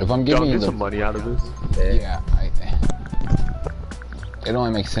 If I'm Y'all giving you get the some money out of this. yeah, it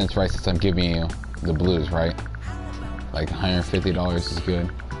only makes sense, right? Since I'm giving you the blues, right? Like $150 is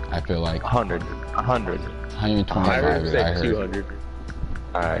good. I feel like 100. 125 I is said I heard. 200.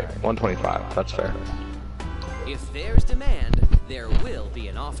 Alright, 125. That's fair. If there's demand, there will be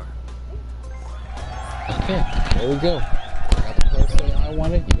an offer. Okay, there we go. I got the color set I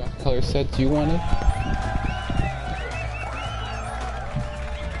wanted. You got the color sets you wanted.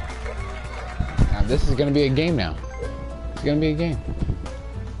 Now this is gonna be a game now. It's gonna be a game.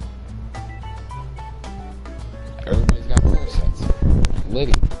 Everybody's got color sets.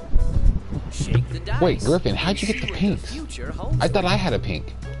 Liddy. Shake the dice. Wait, Griffin, how'd you and get the see what pinks? future holds I for thought you. I had a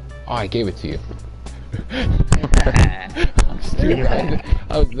pink. Oh, I gave it to you. Dude,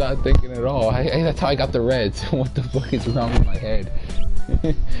 I was not thinking at all. That's how I got the reds. What the fuck is wrong with my head?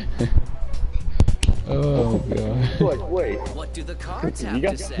 Oh god. Like, wait. What do the cards You have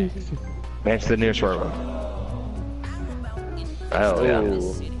got to say? Man, it's the nearest one. Hell yeah.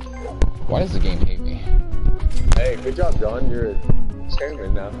 Oh. Why does the game hate me? Hey, good job, John. You're a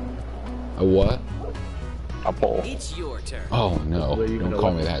chairman now. A what? A pole. It's your turn. Oh no. Well, you Don't know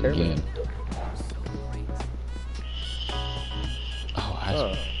call what me that chairman- again. Oh,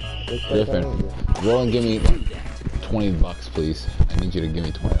 Huh. that's Griffin. Roll and give me Do that. $20, please. I need you to give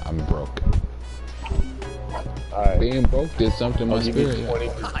me 20. I'm broke. Alright. Being broke did something to my I'll give you spirit. 20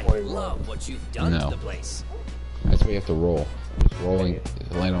 for I 21. love what you've done No. to the place. That's why you have to roll. Just rolling,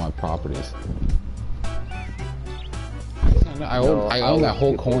 land on my properties. I own that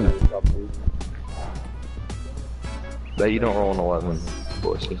whole corner. That you don't roll an 11.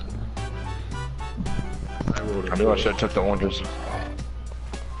 Bullshit. I knew I should have took the oranges.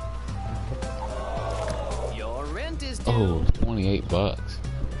 Your rent is due. Oh, $28.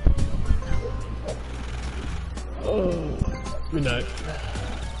 Good night.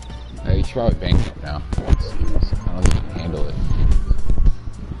 Hey, you should probably bankrupt now. I don't think you can handle it.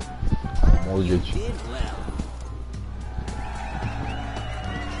 Mortgage. Did well.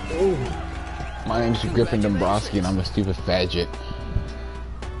 My name's Griffin Dombrowski and I'm a stupid fadget.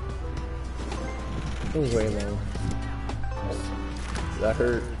 It was way long. That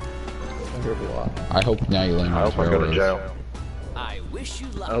hurt. That hurt a lot. I hope now you land I on hope I go to railroads. jail. I wish you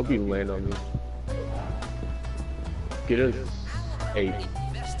luck. I hope you land on me. Get a 8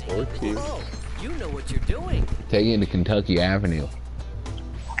 or 2. Oh, you know what you're doing. Take it to Kentucky Avenue.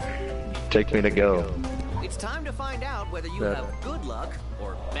 Take me to go. It's time to find out whether you Yeah. have good luck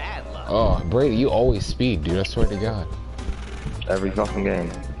or bad luck. Oh, Brady, you always speed, dude. I swear to God. Every fucking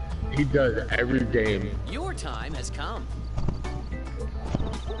game. He does every game. Your time has come.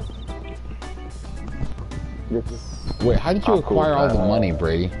 Wait, how did you Oh, cool. acquire all the money,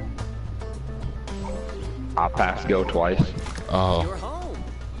 Brady? I passed go twice. Oh, You're home.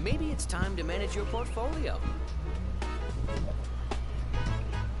 Maybe it's time to manage your portfolio.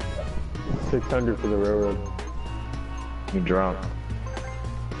 600 for the railroad. You're drunk.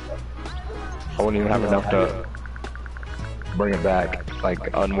 I wouldn't even have enough to bring it back. Like,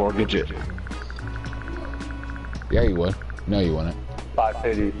 unmortgage it. yeah, you would. No, you wouldn't.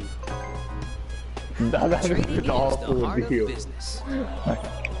 550. That's Trading all is the for heart the of deal. business.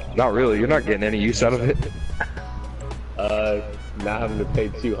 Not really. You're not getting any use out of it. Not having to pay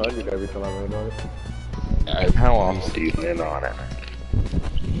 200 every time I land on it. How often do you land on it?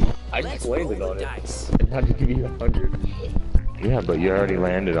 I Let's just roll landed the on it. dice. And had to give you 100. Yeah, but you already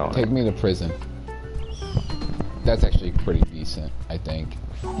landed on Take it. me to prison. That's actually pretty decent, I think.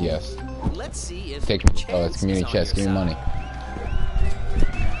 Yes. Let's see if Take me. chance Oh, it's community is on chest. your Give me side. money.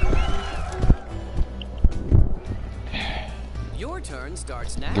 Your turn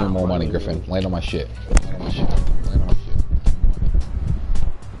starts now. Give me more money, Griffin. Land on my shit. Land on my shit. Land on my shit.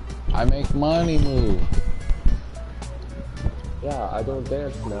 I make money move. Yeah, I don't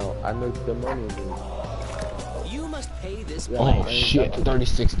dance now. I make the money move. You must pay this Oh price. shit,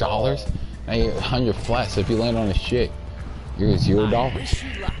 $36? Now you're 100 flat, so if you land on a shit, you're $0. I wish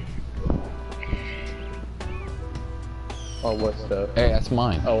you luck. On what stuff? Hey, that's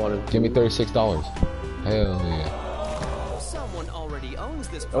mine. I want to Give me $36. Hell yeah. Someone already owns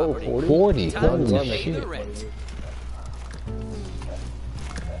this Oh, property. 40? 40. Time Holy to pay the shit. rent.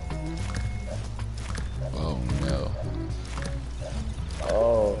 Oh no.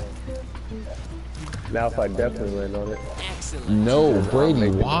 Oh. Now if I definitely land on it. Excellent. No, Brady,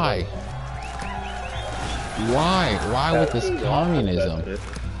 why? Why? Why with this communism?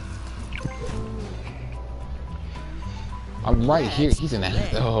 I'm right here. He's an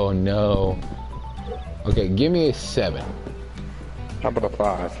ass. Oh no. Okay, give me a 7. How about a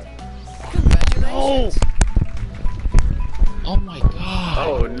 5? Congratulations. Oh my god.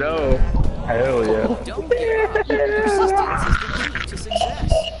 Oh no. Hell yeah. Don't give up. Persistence is the key to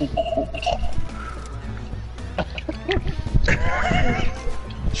success.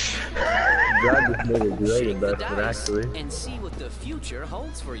 God just made a great Shake the investment dice actually. and see what the future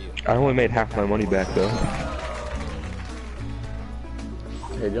holds for you. I only made half my money back though.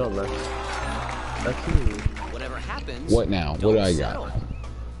 Hey John, that's you. Whatever happens. What now? What don't do I settle. got?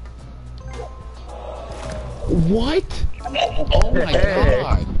 What? Oh my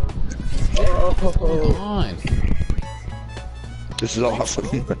god. Hold on. This is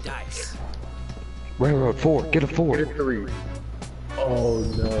awesome. Dice. Railroad 4, get a 4. Get a 3. Oh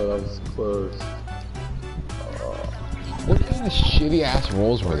no, that was close. What kind of shitty ass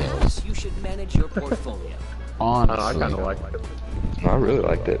rolls were those? Perhaps you should manage your portfolio. Honestly. I kind of like it. I really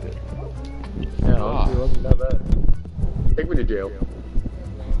liked it. Yeah, honestly, it wasn't that bad. Take me to jail.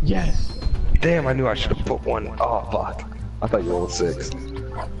 Yes. Damn, I knew I should have put one. Oh fuck. I thought you rolled 6.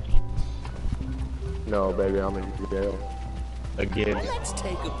 No, baby, I'm in jail. Again. Let's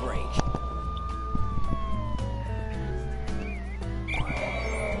take a break.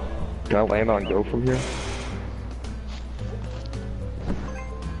 Can I land on go from here?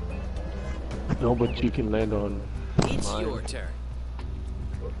 No, but you can land on. It's your turn.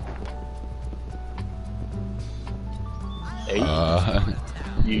 8.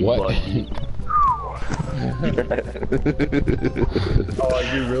 You what? lucky.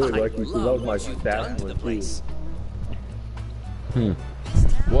 Oh, you really lucky. Because that was my stat one too.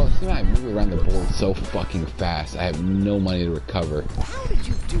 Well, see, I move around the board so fucking fast. I have no money to recover. How did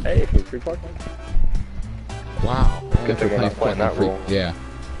you do Hey, it's free parking. Wow. Good thing we're not playing that free. rule. Yeah.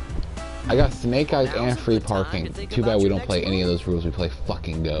 I got snake eyes and free parking. Too bad we don't play any of those rules. We play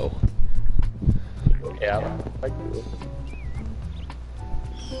fucking go. Yeah, I like it.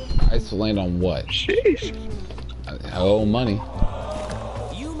 I just land on what? Jeez. I owe money.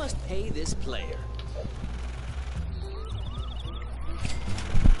 You must pay this player.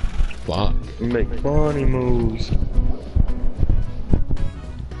 Fuck. Make funny moves.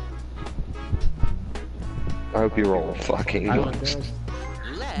 I hope you roll a fucking Let's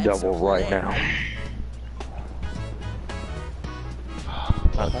double right play. now.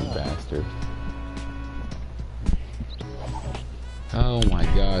 Fucking bastard. Oh my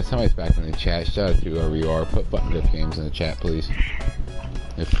god, somebody's back in the chat. Shout out to whoever you are. Put button Griff Games in the chat, please.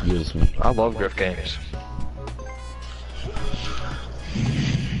 If you listen. I love Griff games.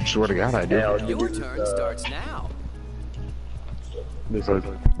 Swear to God, I do. Your turn starts now. This is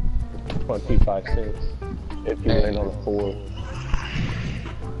 25 cents. If you land on a 4.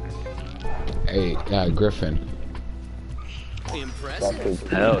 Hey, Griffin. Impressive.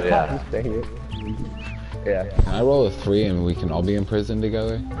 Hell yeah. Dang it. Yeah. Can I roll a 3 and we can all be in prison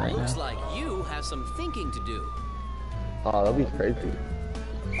together right Looks now? like you have some thinking to do. Oh, that'd be crazy.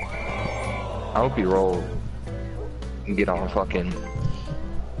 I hope you roll and get on a fucking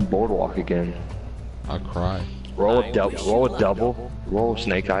boardwalk again. I'll cry. Roll a double, roll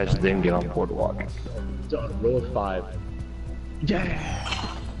snake eyes, then get on boardwalk. Roll a 5.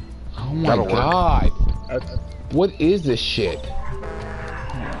 Oh my That'll work. god. That's What is this shit?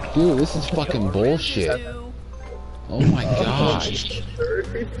 Dude, this is fucking bullshit. Oh my god.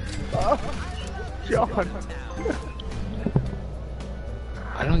 John.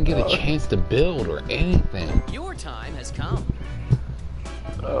 I don't get a chance to build or anything. Your time has come.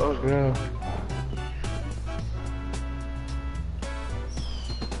 Oh no.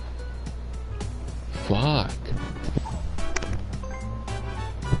 Fuck.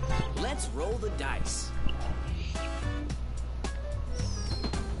 Let's roll the dice.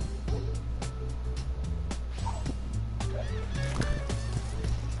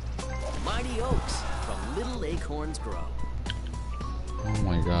 Mighty Oaks from Little Acorns Grow. Oh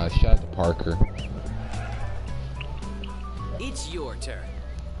my god. Shout out to Parker. It's your turn.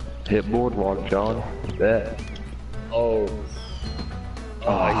 Hit boardwalk, John. Bet. Oh.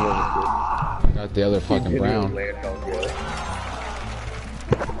 Got the other fucking brown.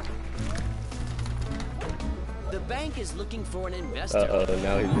 The bank is looking for an investor. Now he's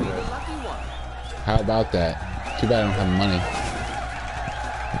The gonna. lucky one. How about that? Too bad I don't have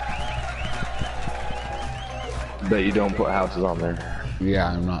money. Bet you don't put houses on there. Yeah,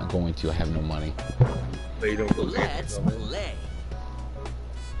 I'm not going to. I have no money. But you don't go Let's play.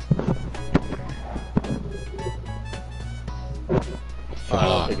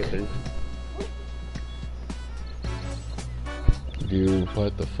 Fuck. Dude,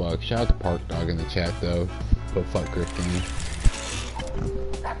 what the fuck? Shout out to Park Dog in the chat though. But fuck Griffin.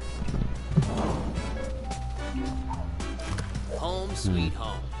 Home sweet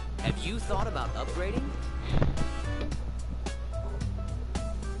home. Have you thought about upgrading?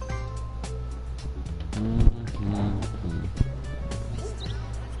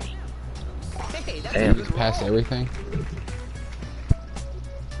 Hey, that's Damn. a good Past roll. everything?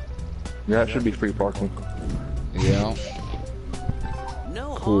 Yeah, that should be free parking. Yeah.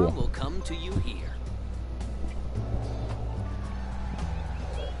 No Cool. harm will come to you here.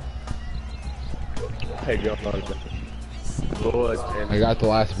 Hey, John. Good. I got the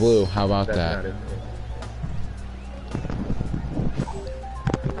last blue. How about that?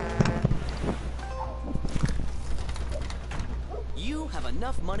 You have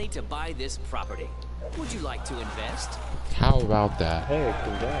enough money to buy this property. Would you like to invest? How about that? Hey,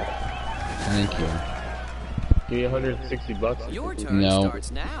 congrats. Thank you. Give me $160. Your turn No.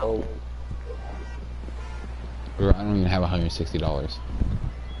 starts now. Oh. Or I don't even have $160.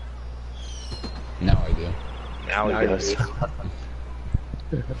 Now I do. Now he does.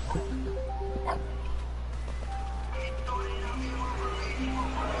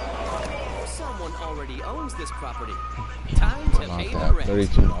 Someone already owns this property. Time to Not pay the that. rent.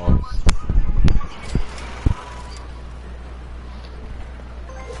 $32.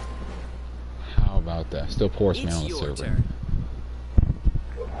 How about that? Still poorest man on It's the your server. turn.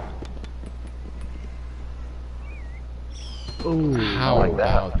 Ooh. How like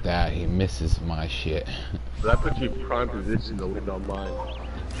that. about that? He misses my shit. That puts you in prime position to win on mine.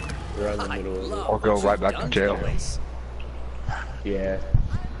 Right in the I middle of love Or go what right you've back to done jail. the place. it. Yeah.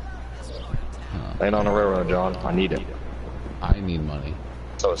 Land on the railroad, John. I need it. I need money.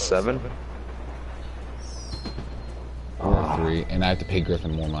 So it's 7? Or 3, and I have to pay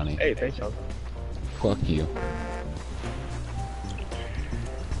Griffin more money. Hey, thanks, Sean. Fuck you.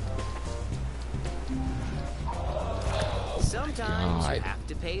 Sometimes God. you have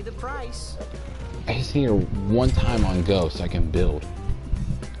to pay the price. I just need her one time on go so I can build.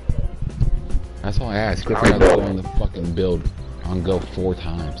 That's all I ask. Griffin got to go on the fucking build on go 4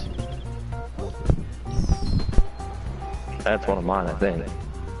 times. That's one of mine, I think.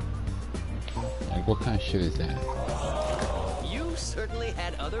 Like, what kind of shit is that? You certainly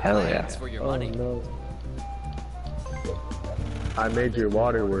had other Hell plans yeah. for your Oh money. no. I made your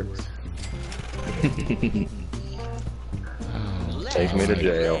waterworks. Let's Take me to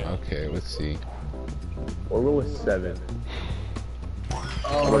jail. Okay, let's see. Or roll a 7.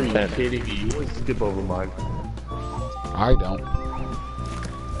 Oh, are you 10. kidding me? You would skip over mine. I don't.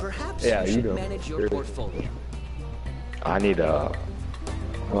 Perhaps Yeah, you you should don't. manage your Sure. portfolio. I need a...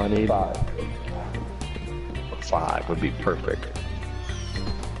 Well, I need 5. 5 would be perfect.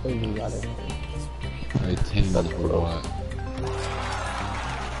 Oh, you got it. I 10 for what?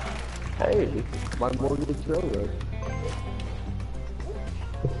 Hey, my mortgage railroad.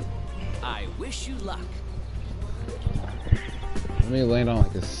 I wish you luck. Let me land on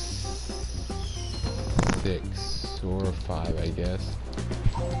like a 6 or a 5, I guess.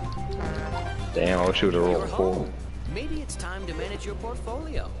 Damn, I wish you would have You're rolled 4. home. Maybe it's time to manage your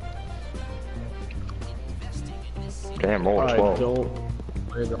portfolio. Damn, roll I 12. don't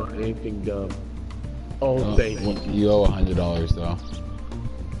plan on anything dumb. Oh, Oh, thank you. you owe $100 though.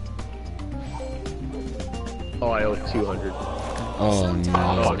 Oh, I owe 200. Oh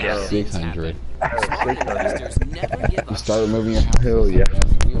no, Fuck yeah. 600. 600. Investors never give You up. start moving your house. Hell yeah.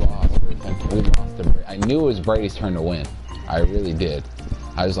 We lost. We lost to Brady. I knew it was Brady's turn to win. I really did.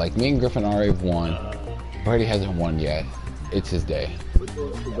 I was like, me and Griffin already have won. Brady hasn't won yet. It's his day. Which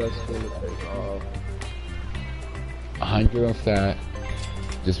one's the best one to take? 100 of that.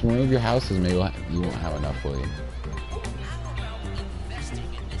 Just remove your houses. Maybe you won't have enough, will you?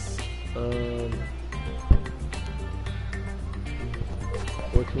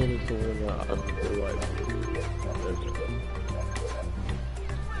 Which one is the one that I feel like?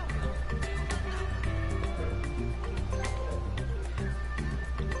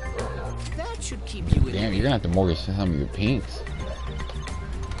 That should keep you in. Damn, you're gonna have to mortgage some of your pinks.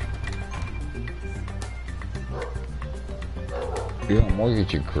 You're gonna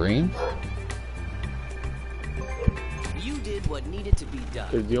mortgage your greens? You did what needed to be done.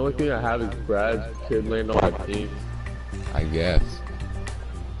 Because the only thing I have is Brad's could land on my team. I guess.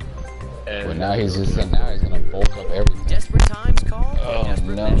 And But now he's gonna bulk up everything. Desperate times call for Oh,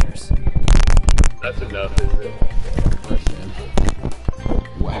 desperate no. measures. that's enough, isn't it?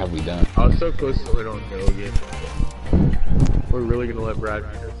 What have we done? I was so close to win on go again. We're really gonna let Brad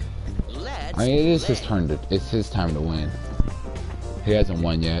win this. Let's I mean, it is his play. turn to. It's his time to win. He hasn't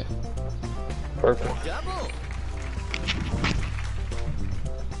won yet. Perfect. Double.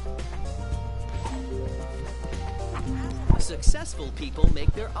 Successful people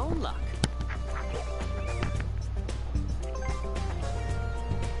make their own luck.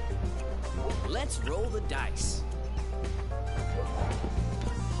 Let's roll the dice.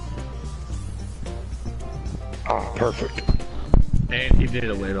 Ah, perfect. And he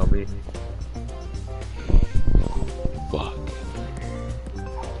didn't land on me. Fuck.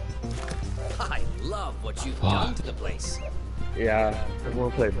 I love what you've done to the place. Yeah, I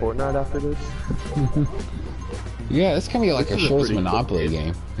want to play Fortnite after this. Yeah, this can be like a This is a short's pretty quick Monopoly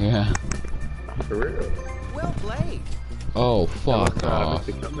game. Yeah. For real. Well played. Oh fuck That was off!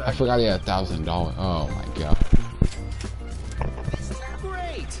 a comeback. I forgot he had $1,000. Oh my god.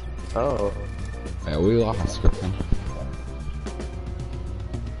 Great. Oh. Yeah, we lost, Griffin.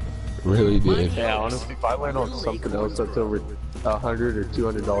 Really did. Yeah, honestly, if I land on something else that's over $100 or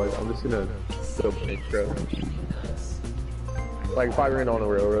 $200, I'm just gonna go intro. Like if I ran on a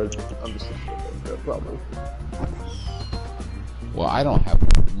railroad, I'm just gonna go no problem. Well, I don't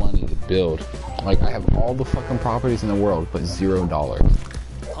have money to build. Like, I have all the fucking properties in the world, but $0.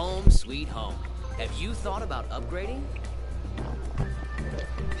 Home sweet home. Have you thought about upgrading?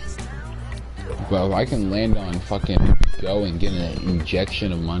 But if I can land on fucking Go and get an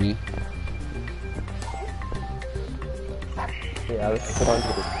injection of money. Yeah, that's what I'm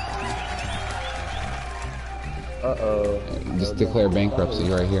doing. Uh-oh. Just declare bankruptcy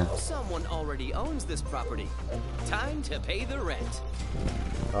right here. Someone already owns this property. Time to pay the rent.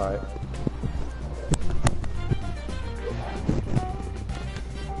 Alright.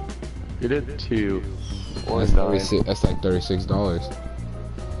 You did 2. That's, 36, that's like $36.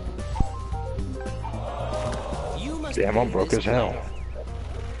 You must Damn, I'm pay broke this as hell.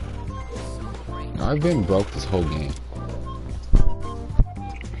 I've been broke this whole game.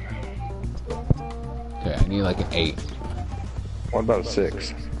 Okay, I need like an 8. What about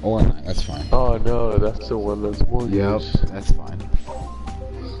 6? Or a 9, that's fine. Oh no, that's the one that's mortgage. Yep, that's fine.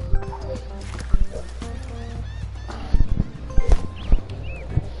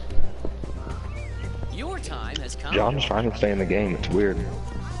 Your time has come. John's trying to stay in the game. It's weird.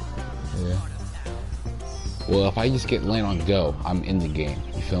 Yeah. Well, if I just get land on Go, I'm in the game.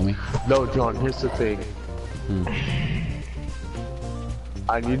 You feel me? No, John, here's the thing.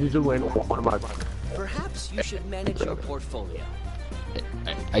 I need you to land on one of my... Perhaps you should manage your portfolio.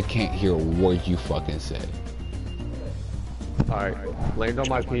 I can't hear a word you fucking said. Alright, land on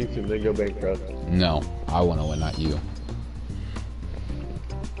my piece and then go bankrupt. No, I want to win, not you.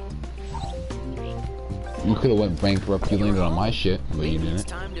 You could have went bankrupt. You landed on my shit, but you Maybe it's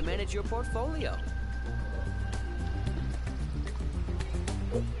didn't. time to manage your portfolio.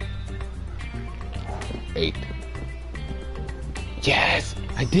 Eight. Yes,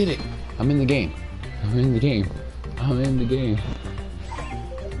 I did it. I'm in the game. I'm in the game. I'm in the game.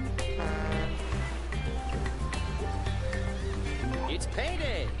 It's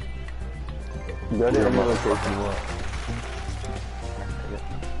payday. Go to any location you want.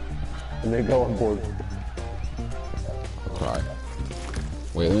 And then go on board. Alright.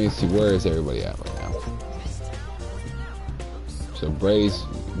 Wait, let me see. Where is everybody at right now? So Bray's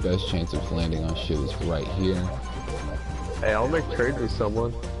best chance of landing on shit is right here. Hey, I'll make trades with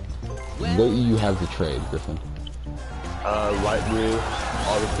someone. What do you have to trade, Griffin? Light blue,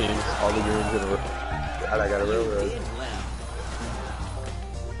 all the teams, all the greens, and I got a railroad. Did well.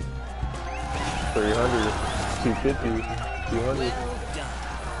 300, 250, 200, Well done.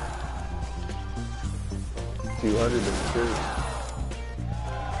 200 and sure.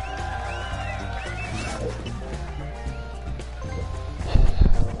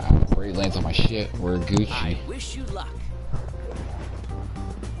 Bray lands on my shit. We're Gucci. I wish you luck.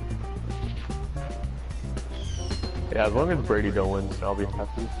 Yeah, as long as Brady don't win, I'll be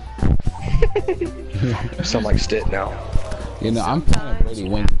happy. Sound like Stit now. You know, I'm trying to Brady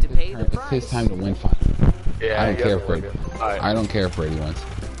win. to pay the It's his time to win. Fine. Yeah, I don't care if Brady. Alright, I don't care if Brady wins.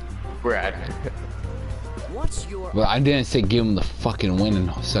 Brad. What's your But I didn't say give him the fucking win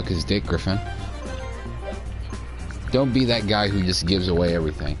and suck his dick, Griffin. Don't be that guy who just gives away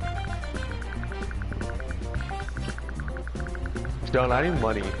everything. John, I need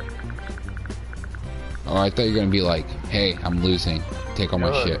money. Oh, I thought you were gonna be like, hey, I'm losing. Take all my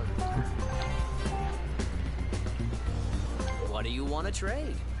Good. shit. what do you want to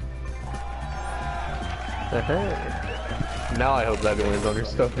trade? Now I hope that he lands on your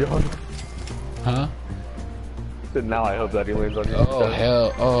stuff, John. Huh? Now I hope that he lands on your Oh stuff.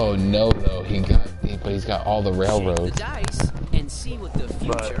 hell! Oh no, though but he's got all the Shake railroads. the dice and see what the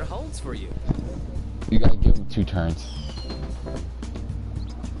future holds for you. You gotta give him 2 turns.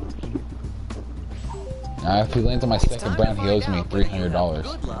 Now, if he lands on my It's second time brown, to he owes find me out whether you have $300.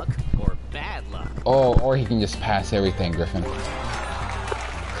 Good luck or bad luck. Oh, or he can just pass everything, Griffin.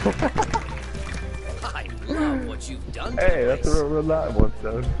 I love what you've done. to Hey, the that's place. what that once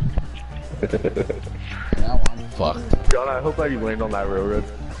done. Now I'm fucked. John, I hope that you land on that railroad.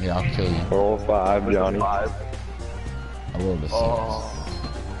 Yeah, I'll kill you. Roll 5, Johnny. 5. I rolled a 6. Oh.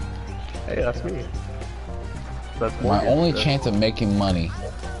 Hey, that's me. That's My mortgage, only so- chance of making money,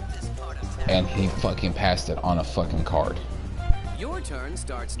 and he fucking passed it on a fucking card. Your turn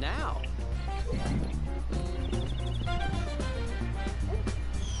starts now.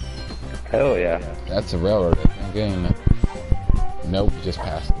 Hell yeah. That's a railroad, I think, ain't it? Nope, just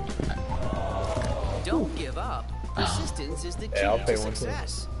passed. Don't give up. Persistence is the key Hey, I'll to pay 120.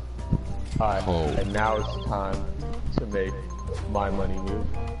 success. Alright, Oh. and now it's time to make my money move.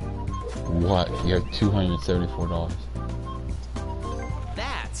 What? You have $274.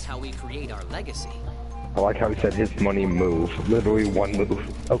 That's how we create our legacy. I like how he said his money move. Literally one move.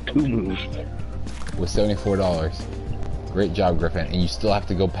 Oh, 2 moves. with $74. Great job, Griffin. And you still have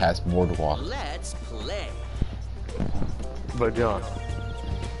to go past Boardwalk. Let's play. But John,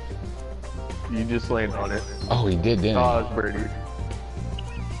 you just landed on it. Oh, he did, didn't Oh, he? it's birdie.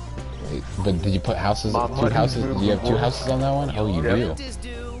 Wait, but did you put houses? My Two money's houses? Do you have two moving. houses on that one? Oh, you Yep. do. Rent is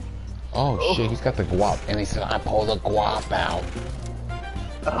due. Oh shit, he's got the guap. And he said, I pulled the guap out.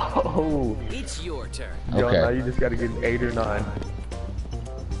 Oh, It's your turn. John, Okay. now you just gotta get 8 or 9.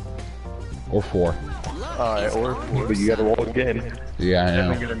 Or 4. Luck Alright, is or on 4, your but you gotta side. roll again. Yeah, I And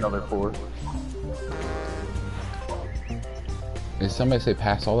then know. get another 4. Did somebody say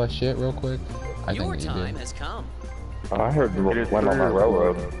pass all that shit real quick? I Your think you time did. has come. I heard Get it went on that through.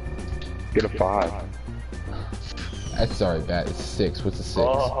 railroad. Get a 5. That's already bad. It's 6. What's a 6?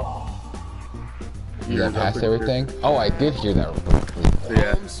 Oh. Did You're I pass pretty everything? Oh, I did hear that. sure.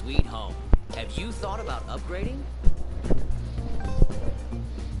 Yeah. Home sweet home. Have you thought about upgrading?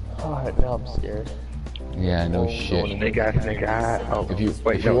 Alright, now I'm scared. Yeah, no shit. Snake eye. Oh, If you-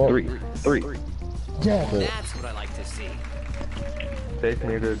 wait, if you no, roll- 3. Yeah. That's what I like to see. Take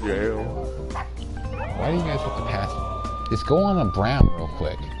me to jail. Why do you guys have to pass? Just go on a brown real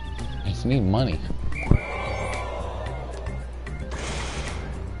quick. I just need money.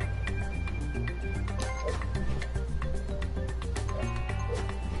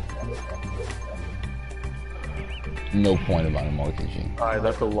 No point about a mortgaging. Alright,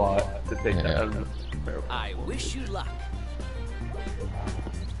 that's a lot to take Yeah. that out of the... I wish you luck.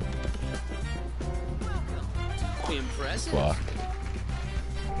 Impressive. Fuck.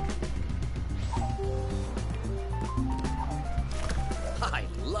 I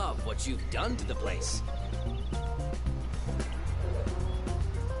love what you've done to the place.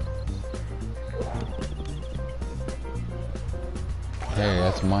 Hey,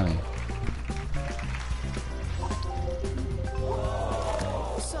 that's money.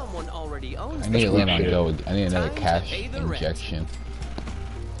 Someone already owns I need to the land on shit. go. I need another Time to cash pay the rent. injection.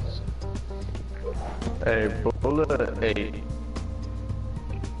 Hey, bullet 8.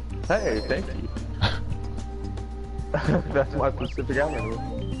 Hey, thank you. That's my Pacific Avenue.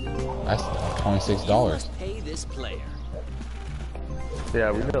 That's $26. Pay this player.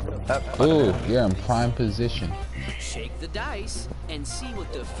 Yeah, we know that. Ooh, you're in prime position. Shake the dice and see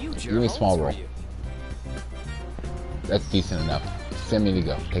what the future Give me a holds small for roll. you. That's decent enough. Send me to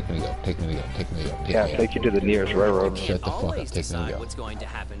go. Take me to go. Take me to go. Take me to go. Take Yeah, me to go. take you to the nearest railroad. Shut Can't the fuck up. always Take me to decide go. what's going to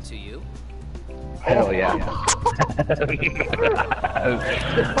happen to you. Hell yeah.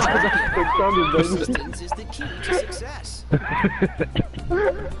 Persistence is the key to success.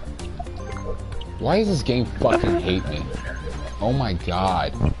 Why does this game fucking hate me? Oh my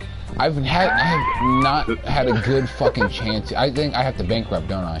god. I have not had a good fucking chance. I think I have to bankrupt,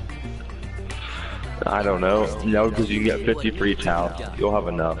 don't I? I don't know. No, because you can get 50 for each house. You'll have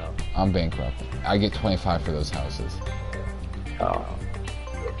enough. I'm bankrupt. I get 25 for those houses. Oh.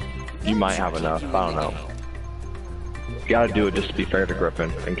 You might have enough. I don't know. You gotta do it just to be fair to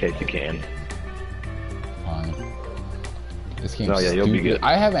Griffin, in case you can. Fine. This game's No, yeah, you'll be stupid. good.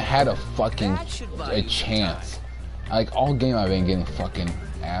 I haven't had a fucking That should buy a you some chance. Like all game I've been getting fucking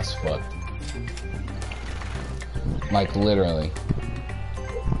ass fucked. Like literally.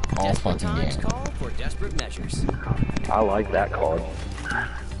 All Desperate fucking times game. call for desperate measures. I like that card.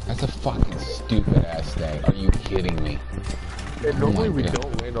 That's a fucking stupid ass thing. Are you kidding me? And normally my we God.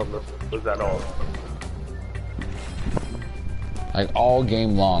 don't land on those at all. Like all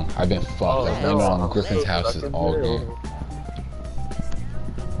game long, I've been fucked. Oh, I've no. landed on Griffin's houses That's all real. game.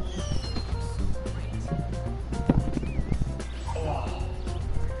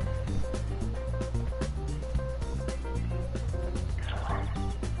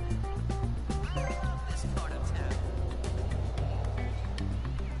 This part of town.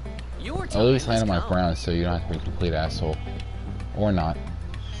 Your At least time land on has my come. ground so you don't have to be a complete asshole. Or not.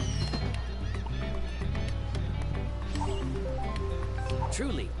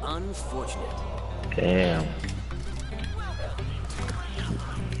 Truly unfortunate. Damn.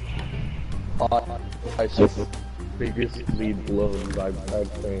 I just biggest lead blown by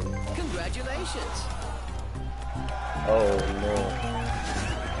playing. Congratulations. Oh no.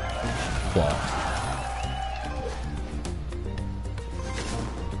 Fuck.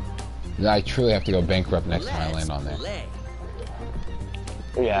 I truly have to go bankrupt next time I Let's land on there. play.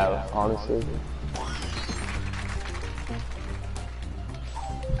 Yeah, honestly.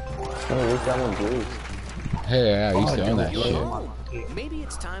 Oh, where's that one bruised? Hey, yeah, I used to own that You're shit. home. Maybe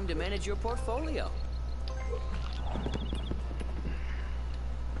it's time to manage your portfolio.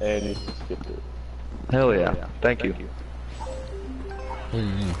 And you skipped it. Hell yeah. Thank you. What do you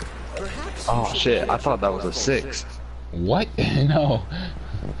mean? Perhaps Oh you should shit, I finish thought that was a your 6. What? No.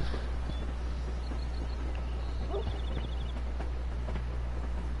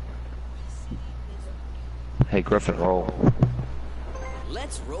 Griffin, roll.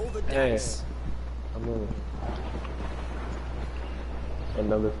 Let's roll the Hey. dice. I'm moving.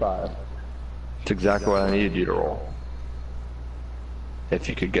 Another 5. It's exactly what I needed you to roll. If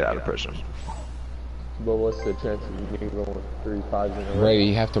you could get out of prison. But what's the chances of me rolling 3 5s in a row? Brady,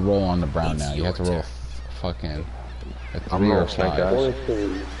 you have to roll on the brown now. You have to roll fucking a 3 or rolling snake 5. eyes. Or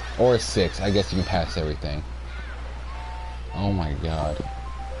 3. Or a 6. I guess you can pass everything. Oh my god.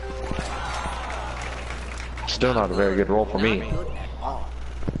 Still not a very good roll for Not me. good at all.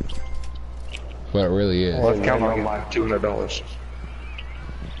 But it really is. Let's count on my $200.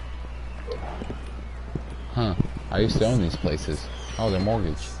 Huh. I used to own these places. Oh, they're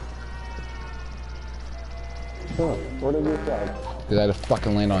mortgaged. Huh, what did you say? Because I had to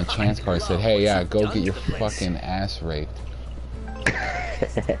fucking land on a chance card. Said, hey, yeah, go get your fucking ass raped.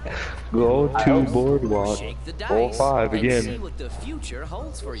 Go to boardwalk. Shake the dice Roll 5 and see again. what the future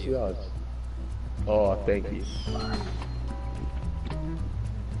holds for you. Yes. Oh, thank you.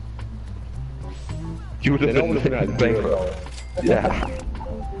 You would They have don't been look at bankrupt. Yeah.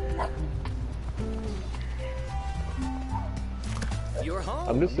 You're home.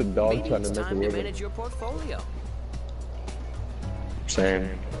 I'm just a dog Maybe trying it's to make a time to living. manage your portfolio. Same.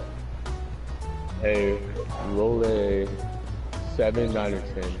 Hey, roll a 7, 9, or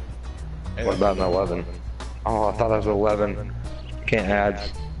 10. And What about an 11? Oh, I thought that was 11. Can't add.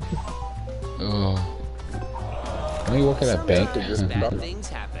 Oh. Let me work at a bank. Sometimes bad things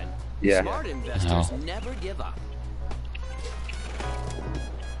happen. Yeah. Smart investors never give up.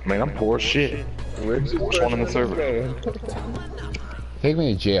 I mean, I'm poor as shit. Where's your Worst one in the server. Take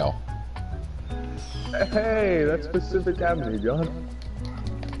me to jail. Hey, that's Pacific Avenue, John.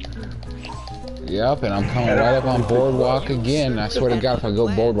 Yep, and I'm coming right up on Boardwalk again. I swear to God, if I go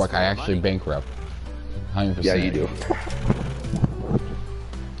Boardwalk, I actually bankrupt. 100%. Yeah, you do.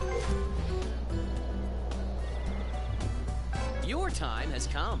 Your time has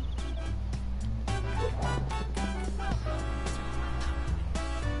come.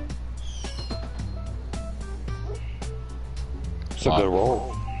 It's a good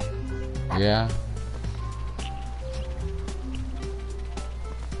roll. Yeah.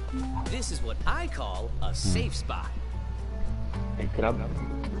 This is what I call a safe spot. Hey, can I?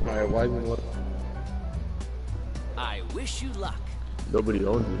 Alright, why is it what? I wish you luck. Nobody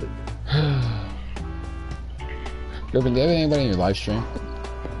owns it. Griffin, do you have anybody in your live stream?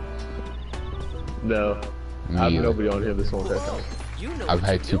 No. Me I have either. nobody on here this whole time. You know I've what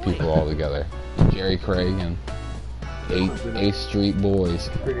had you're 2 doing. people all together. Jerry Craig and 8th Street Boys.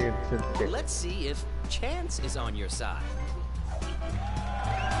 Pretty intense. Let's see if chance is on your side.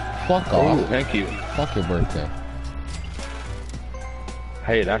 Fuck Oh, off. thank you. Fuck your birthday.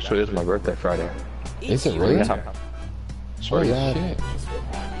 Hey, it actually is my birthday Friday. Is it If really? you- Yeah. Swear Holy to God. shit.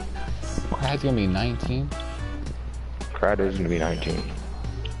 Crad's gonna be 19. Friday's gonna be 19.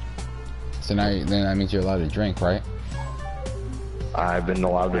 So now then that means you're allowed to drink, right? I've been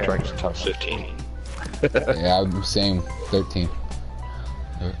allowed to drink since I was 15. Yeah, I'm saying 13.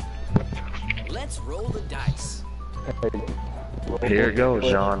 Let's roll the dice. Here it goes,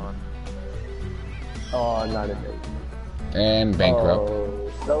 John. Oh, not a And bankrupt.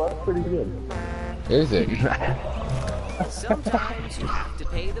 Oh, no, that's pretty good. Is it? Sometimes you have to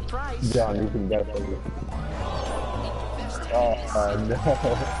pay the price. John, you can definitely. Oh, no.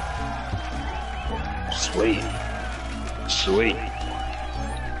 Sweet. Sweet.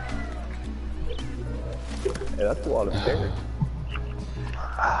 Hey, that's a lot of stairs.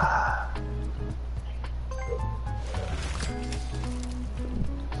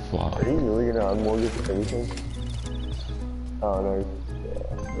 Fuck. Are you really gonna unmortgage everything? Oh, no.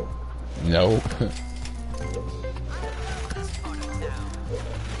 No.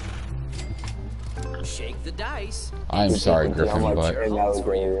 Shake the dice. I'm sorry, Griffin, but And that was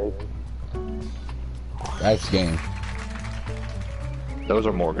great. that's game. Those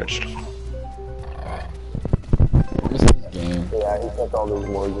are mortgaged. This is game. Yeah, he took all those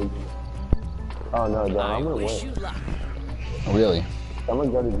mortgages. Oh, no, John, I I'm gonna wish win. you luck. Really? I'm gonna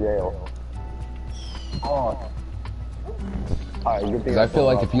go to jail. Oh. Alright, good thing. Because I feel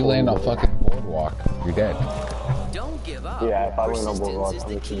like if you land on fucking Boardwalk, you're dead. Don't give up. Yeah, if I win on Persistence Boardwalk, is I'm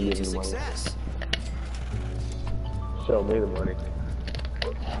the just gonna key give to you the money. success. Show me the money.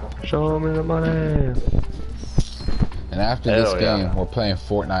 Show me the money. And after this Hell yeah. game, we're playing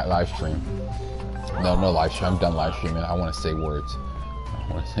Fortnite live stream. No live stream. I'm done live streaming. I want to say words. I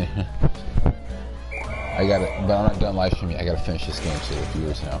want to say. I gotta, but I'm not done live streaming. I gotta finish this game so the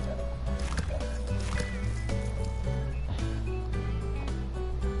viewers know.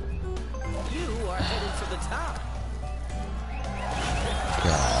 You are headed for the top.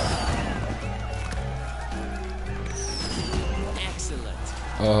 God.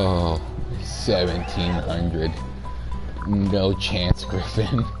 Oh, 1,700. No chance,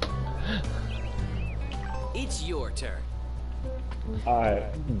 Griffin. It's your turn. Alright,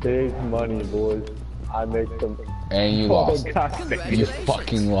 big money, boys. I make them. And you Oh, lost. God. You Congratulations.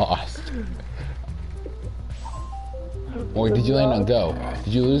 fucking lost. Or did you land on go?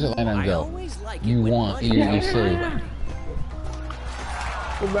 Did you lose or land on I go? always like it You when won. money You matters. saved.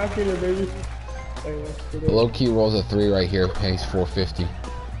 Come back in here, baby. Low key rolls a 3 right here. Pays 450.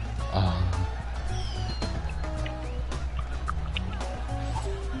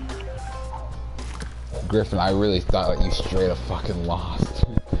 Griffin, I really thought that you straight up fucking lost.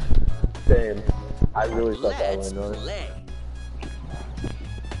 Same. I really thought that Let's went on. play.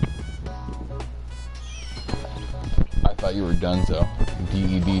 I thought you were donezo.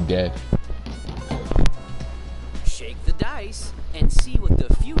 DED dead. Shake the dice and see what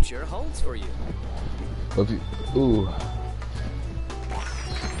the future holds for you. But if you, ooh.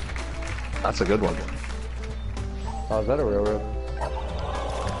 That's a good one. Oh, is that a railroad?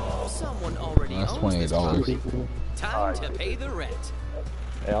 Someone already That's owns this $28. property. Time to pay the rent.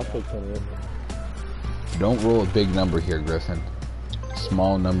 Hey, I'll take 20. Don't roll a big number here, Griffin.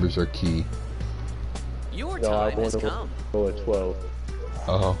 Small numbers are key. Your No, I time want has to come. roll at 12.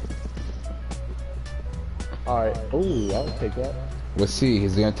 Oh. Alright. Ooh, I'll take that. Let's see.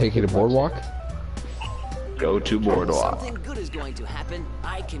 Is he gonna take you to Boardwalk? Go to Boardwalk. Something good is going to happen.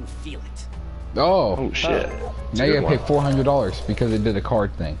 I can feel it. Oh. Oh shit. Now you gotta pay $400 because it did a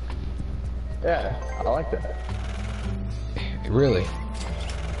card thing. Yeah, I like that. Really?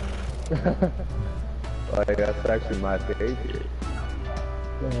 Like, that's actually my favorite.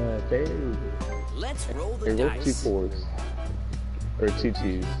 Baby. Let's roll the Hey, roll 2 dice. 4s. Or 2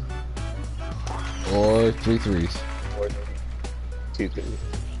 2s. Or 3 threes. Or 2 3s.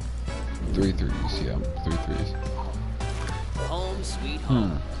 3 threes, yeah. 3 threes. Home sweet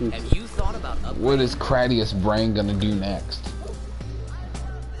home. Have you thought about upgrading What is Cradius Brain gonna do next?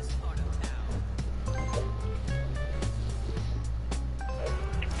 this part of town?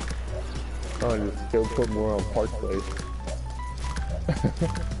 Oh, just still put more on Park Place.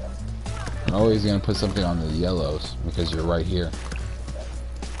 Oh, he's gonna put something on the yellows because you're right here.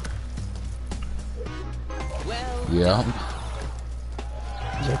 Well, Yeah.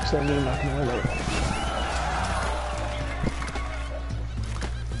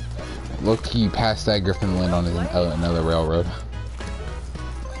 Look, you passed that Griffin land on another railroad.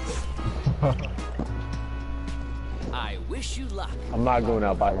 I wish you luck. I'm not going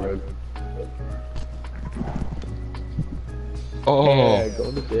out by road. Oh, Yeah,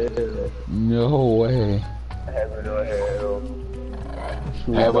 go to bed. no way. Heaven or hell.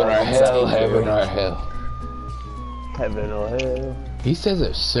 Heaven or hell, heaven or hell. Heaven or hell. He says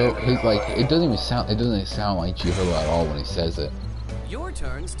it so, he's like, it doesn't sound like Jihiro at all when he says it. Your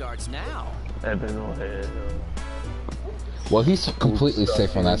turn starts now. Heaven or hell. Well, he's completely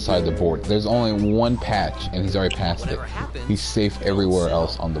safe on that side of the board. There's only one patch, and he's already passed it. Whatever happens, He's safe everywhere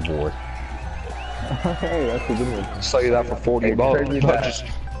else on the board. Hey, that's a good one. Sell you that for 40 Hey, bucks. trade me that.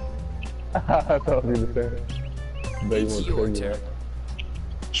 I thought it was the same. But you It's want to your trade me turn. that?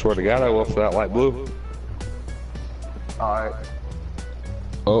 Swear to God, I will for that light blue. Alright.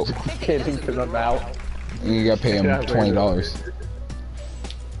 Oh, Kidding, because I'm out. you gotta pay him Yeah, $20.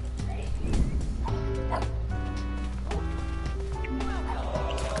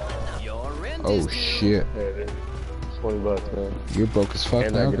 your rent Oh is due. shit. There it is. 20 bucks, man. You're broke as fuck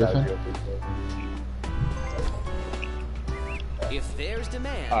And I now, get out Griffin. of jail. If there's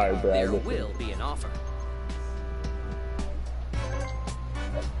demand, All right, Brad, there listen. will be an offer.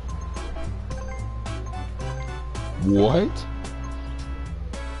 What?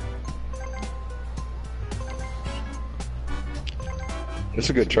 It's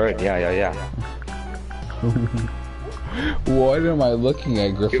a good trade. Yeah. What am I looking at,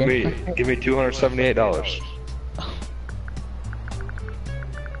 Give Griffin? me $278.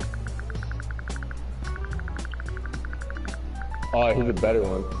 Oh, here's a better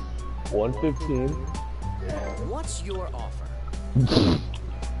one. 115. What's your offer?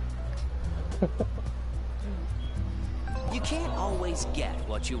 You can't always get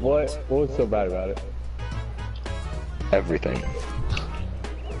what you want. What was so bad about it? Everything.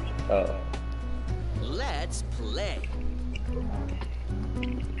 Oh. Let's play.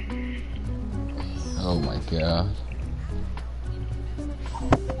 Oh my god.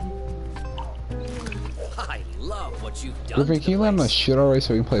 I love what you've done. Griffin, to can the you let him know place. shit already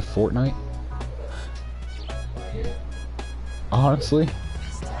so we can play Fortnite? Honestly?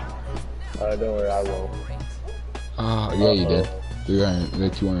 Don't worry, I won't. Yeah, you did. $200 You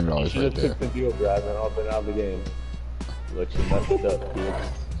right just there. took the deal, Brad, and I've been out of the game. Look, you messed up, dude.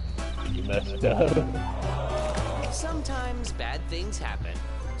 You messed up. Sometimes bad things happen.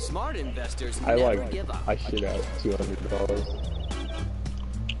 Smart investors I never give up. I should have $200.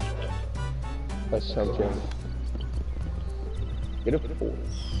 Let's jump in. Get a 4.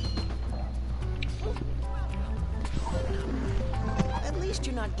 At least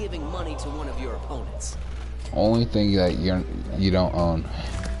you're not giving money to one of your opponents. Only thing that you don't own.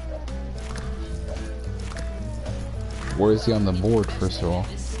 Where is he on the board, first of all?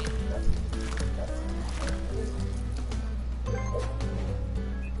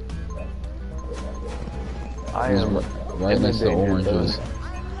 I He's am right in the next to the danger oranges. zone.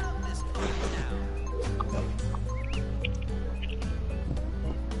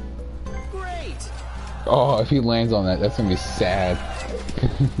 Great! Oh, if he lands on that, that's gonna be sad.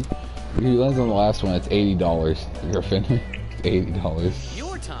 If he lands on the last one, it's $80, Griffin. $80.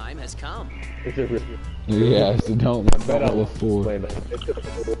 Your time has come. Is it really? Yeah, so don't Bet level I'll 4. play that.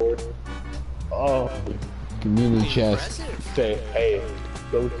 It's a board. Oh, Community chest. Impressive. say, hey,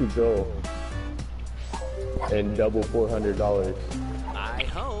 go to Joel. And double $400. I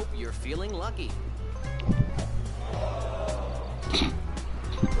hope you're feeling lucky.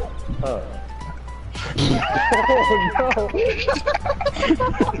 Huh.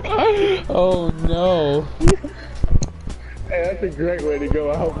 Oh no! Hey, that's a great way to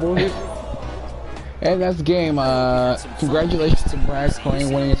go out, boys. And that's the game. Congratulations to Brad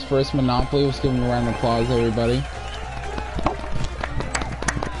Crane winning his first Monopoly. Let's give him a round of applause, everybody.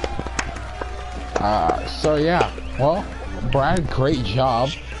 So yeah, well, Brad, great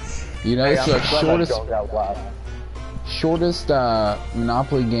job. You know, it's the shortest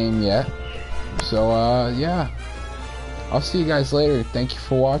Monopoly game yet. So yeah, I'll see you guys later. Thank you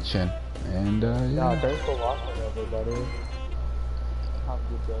for watching, and yeah. Thanks for watching, everybody. Have a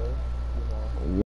good day.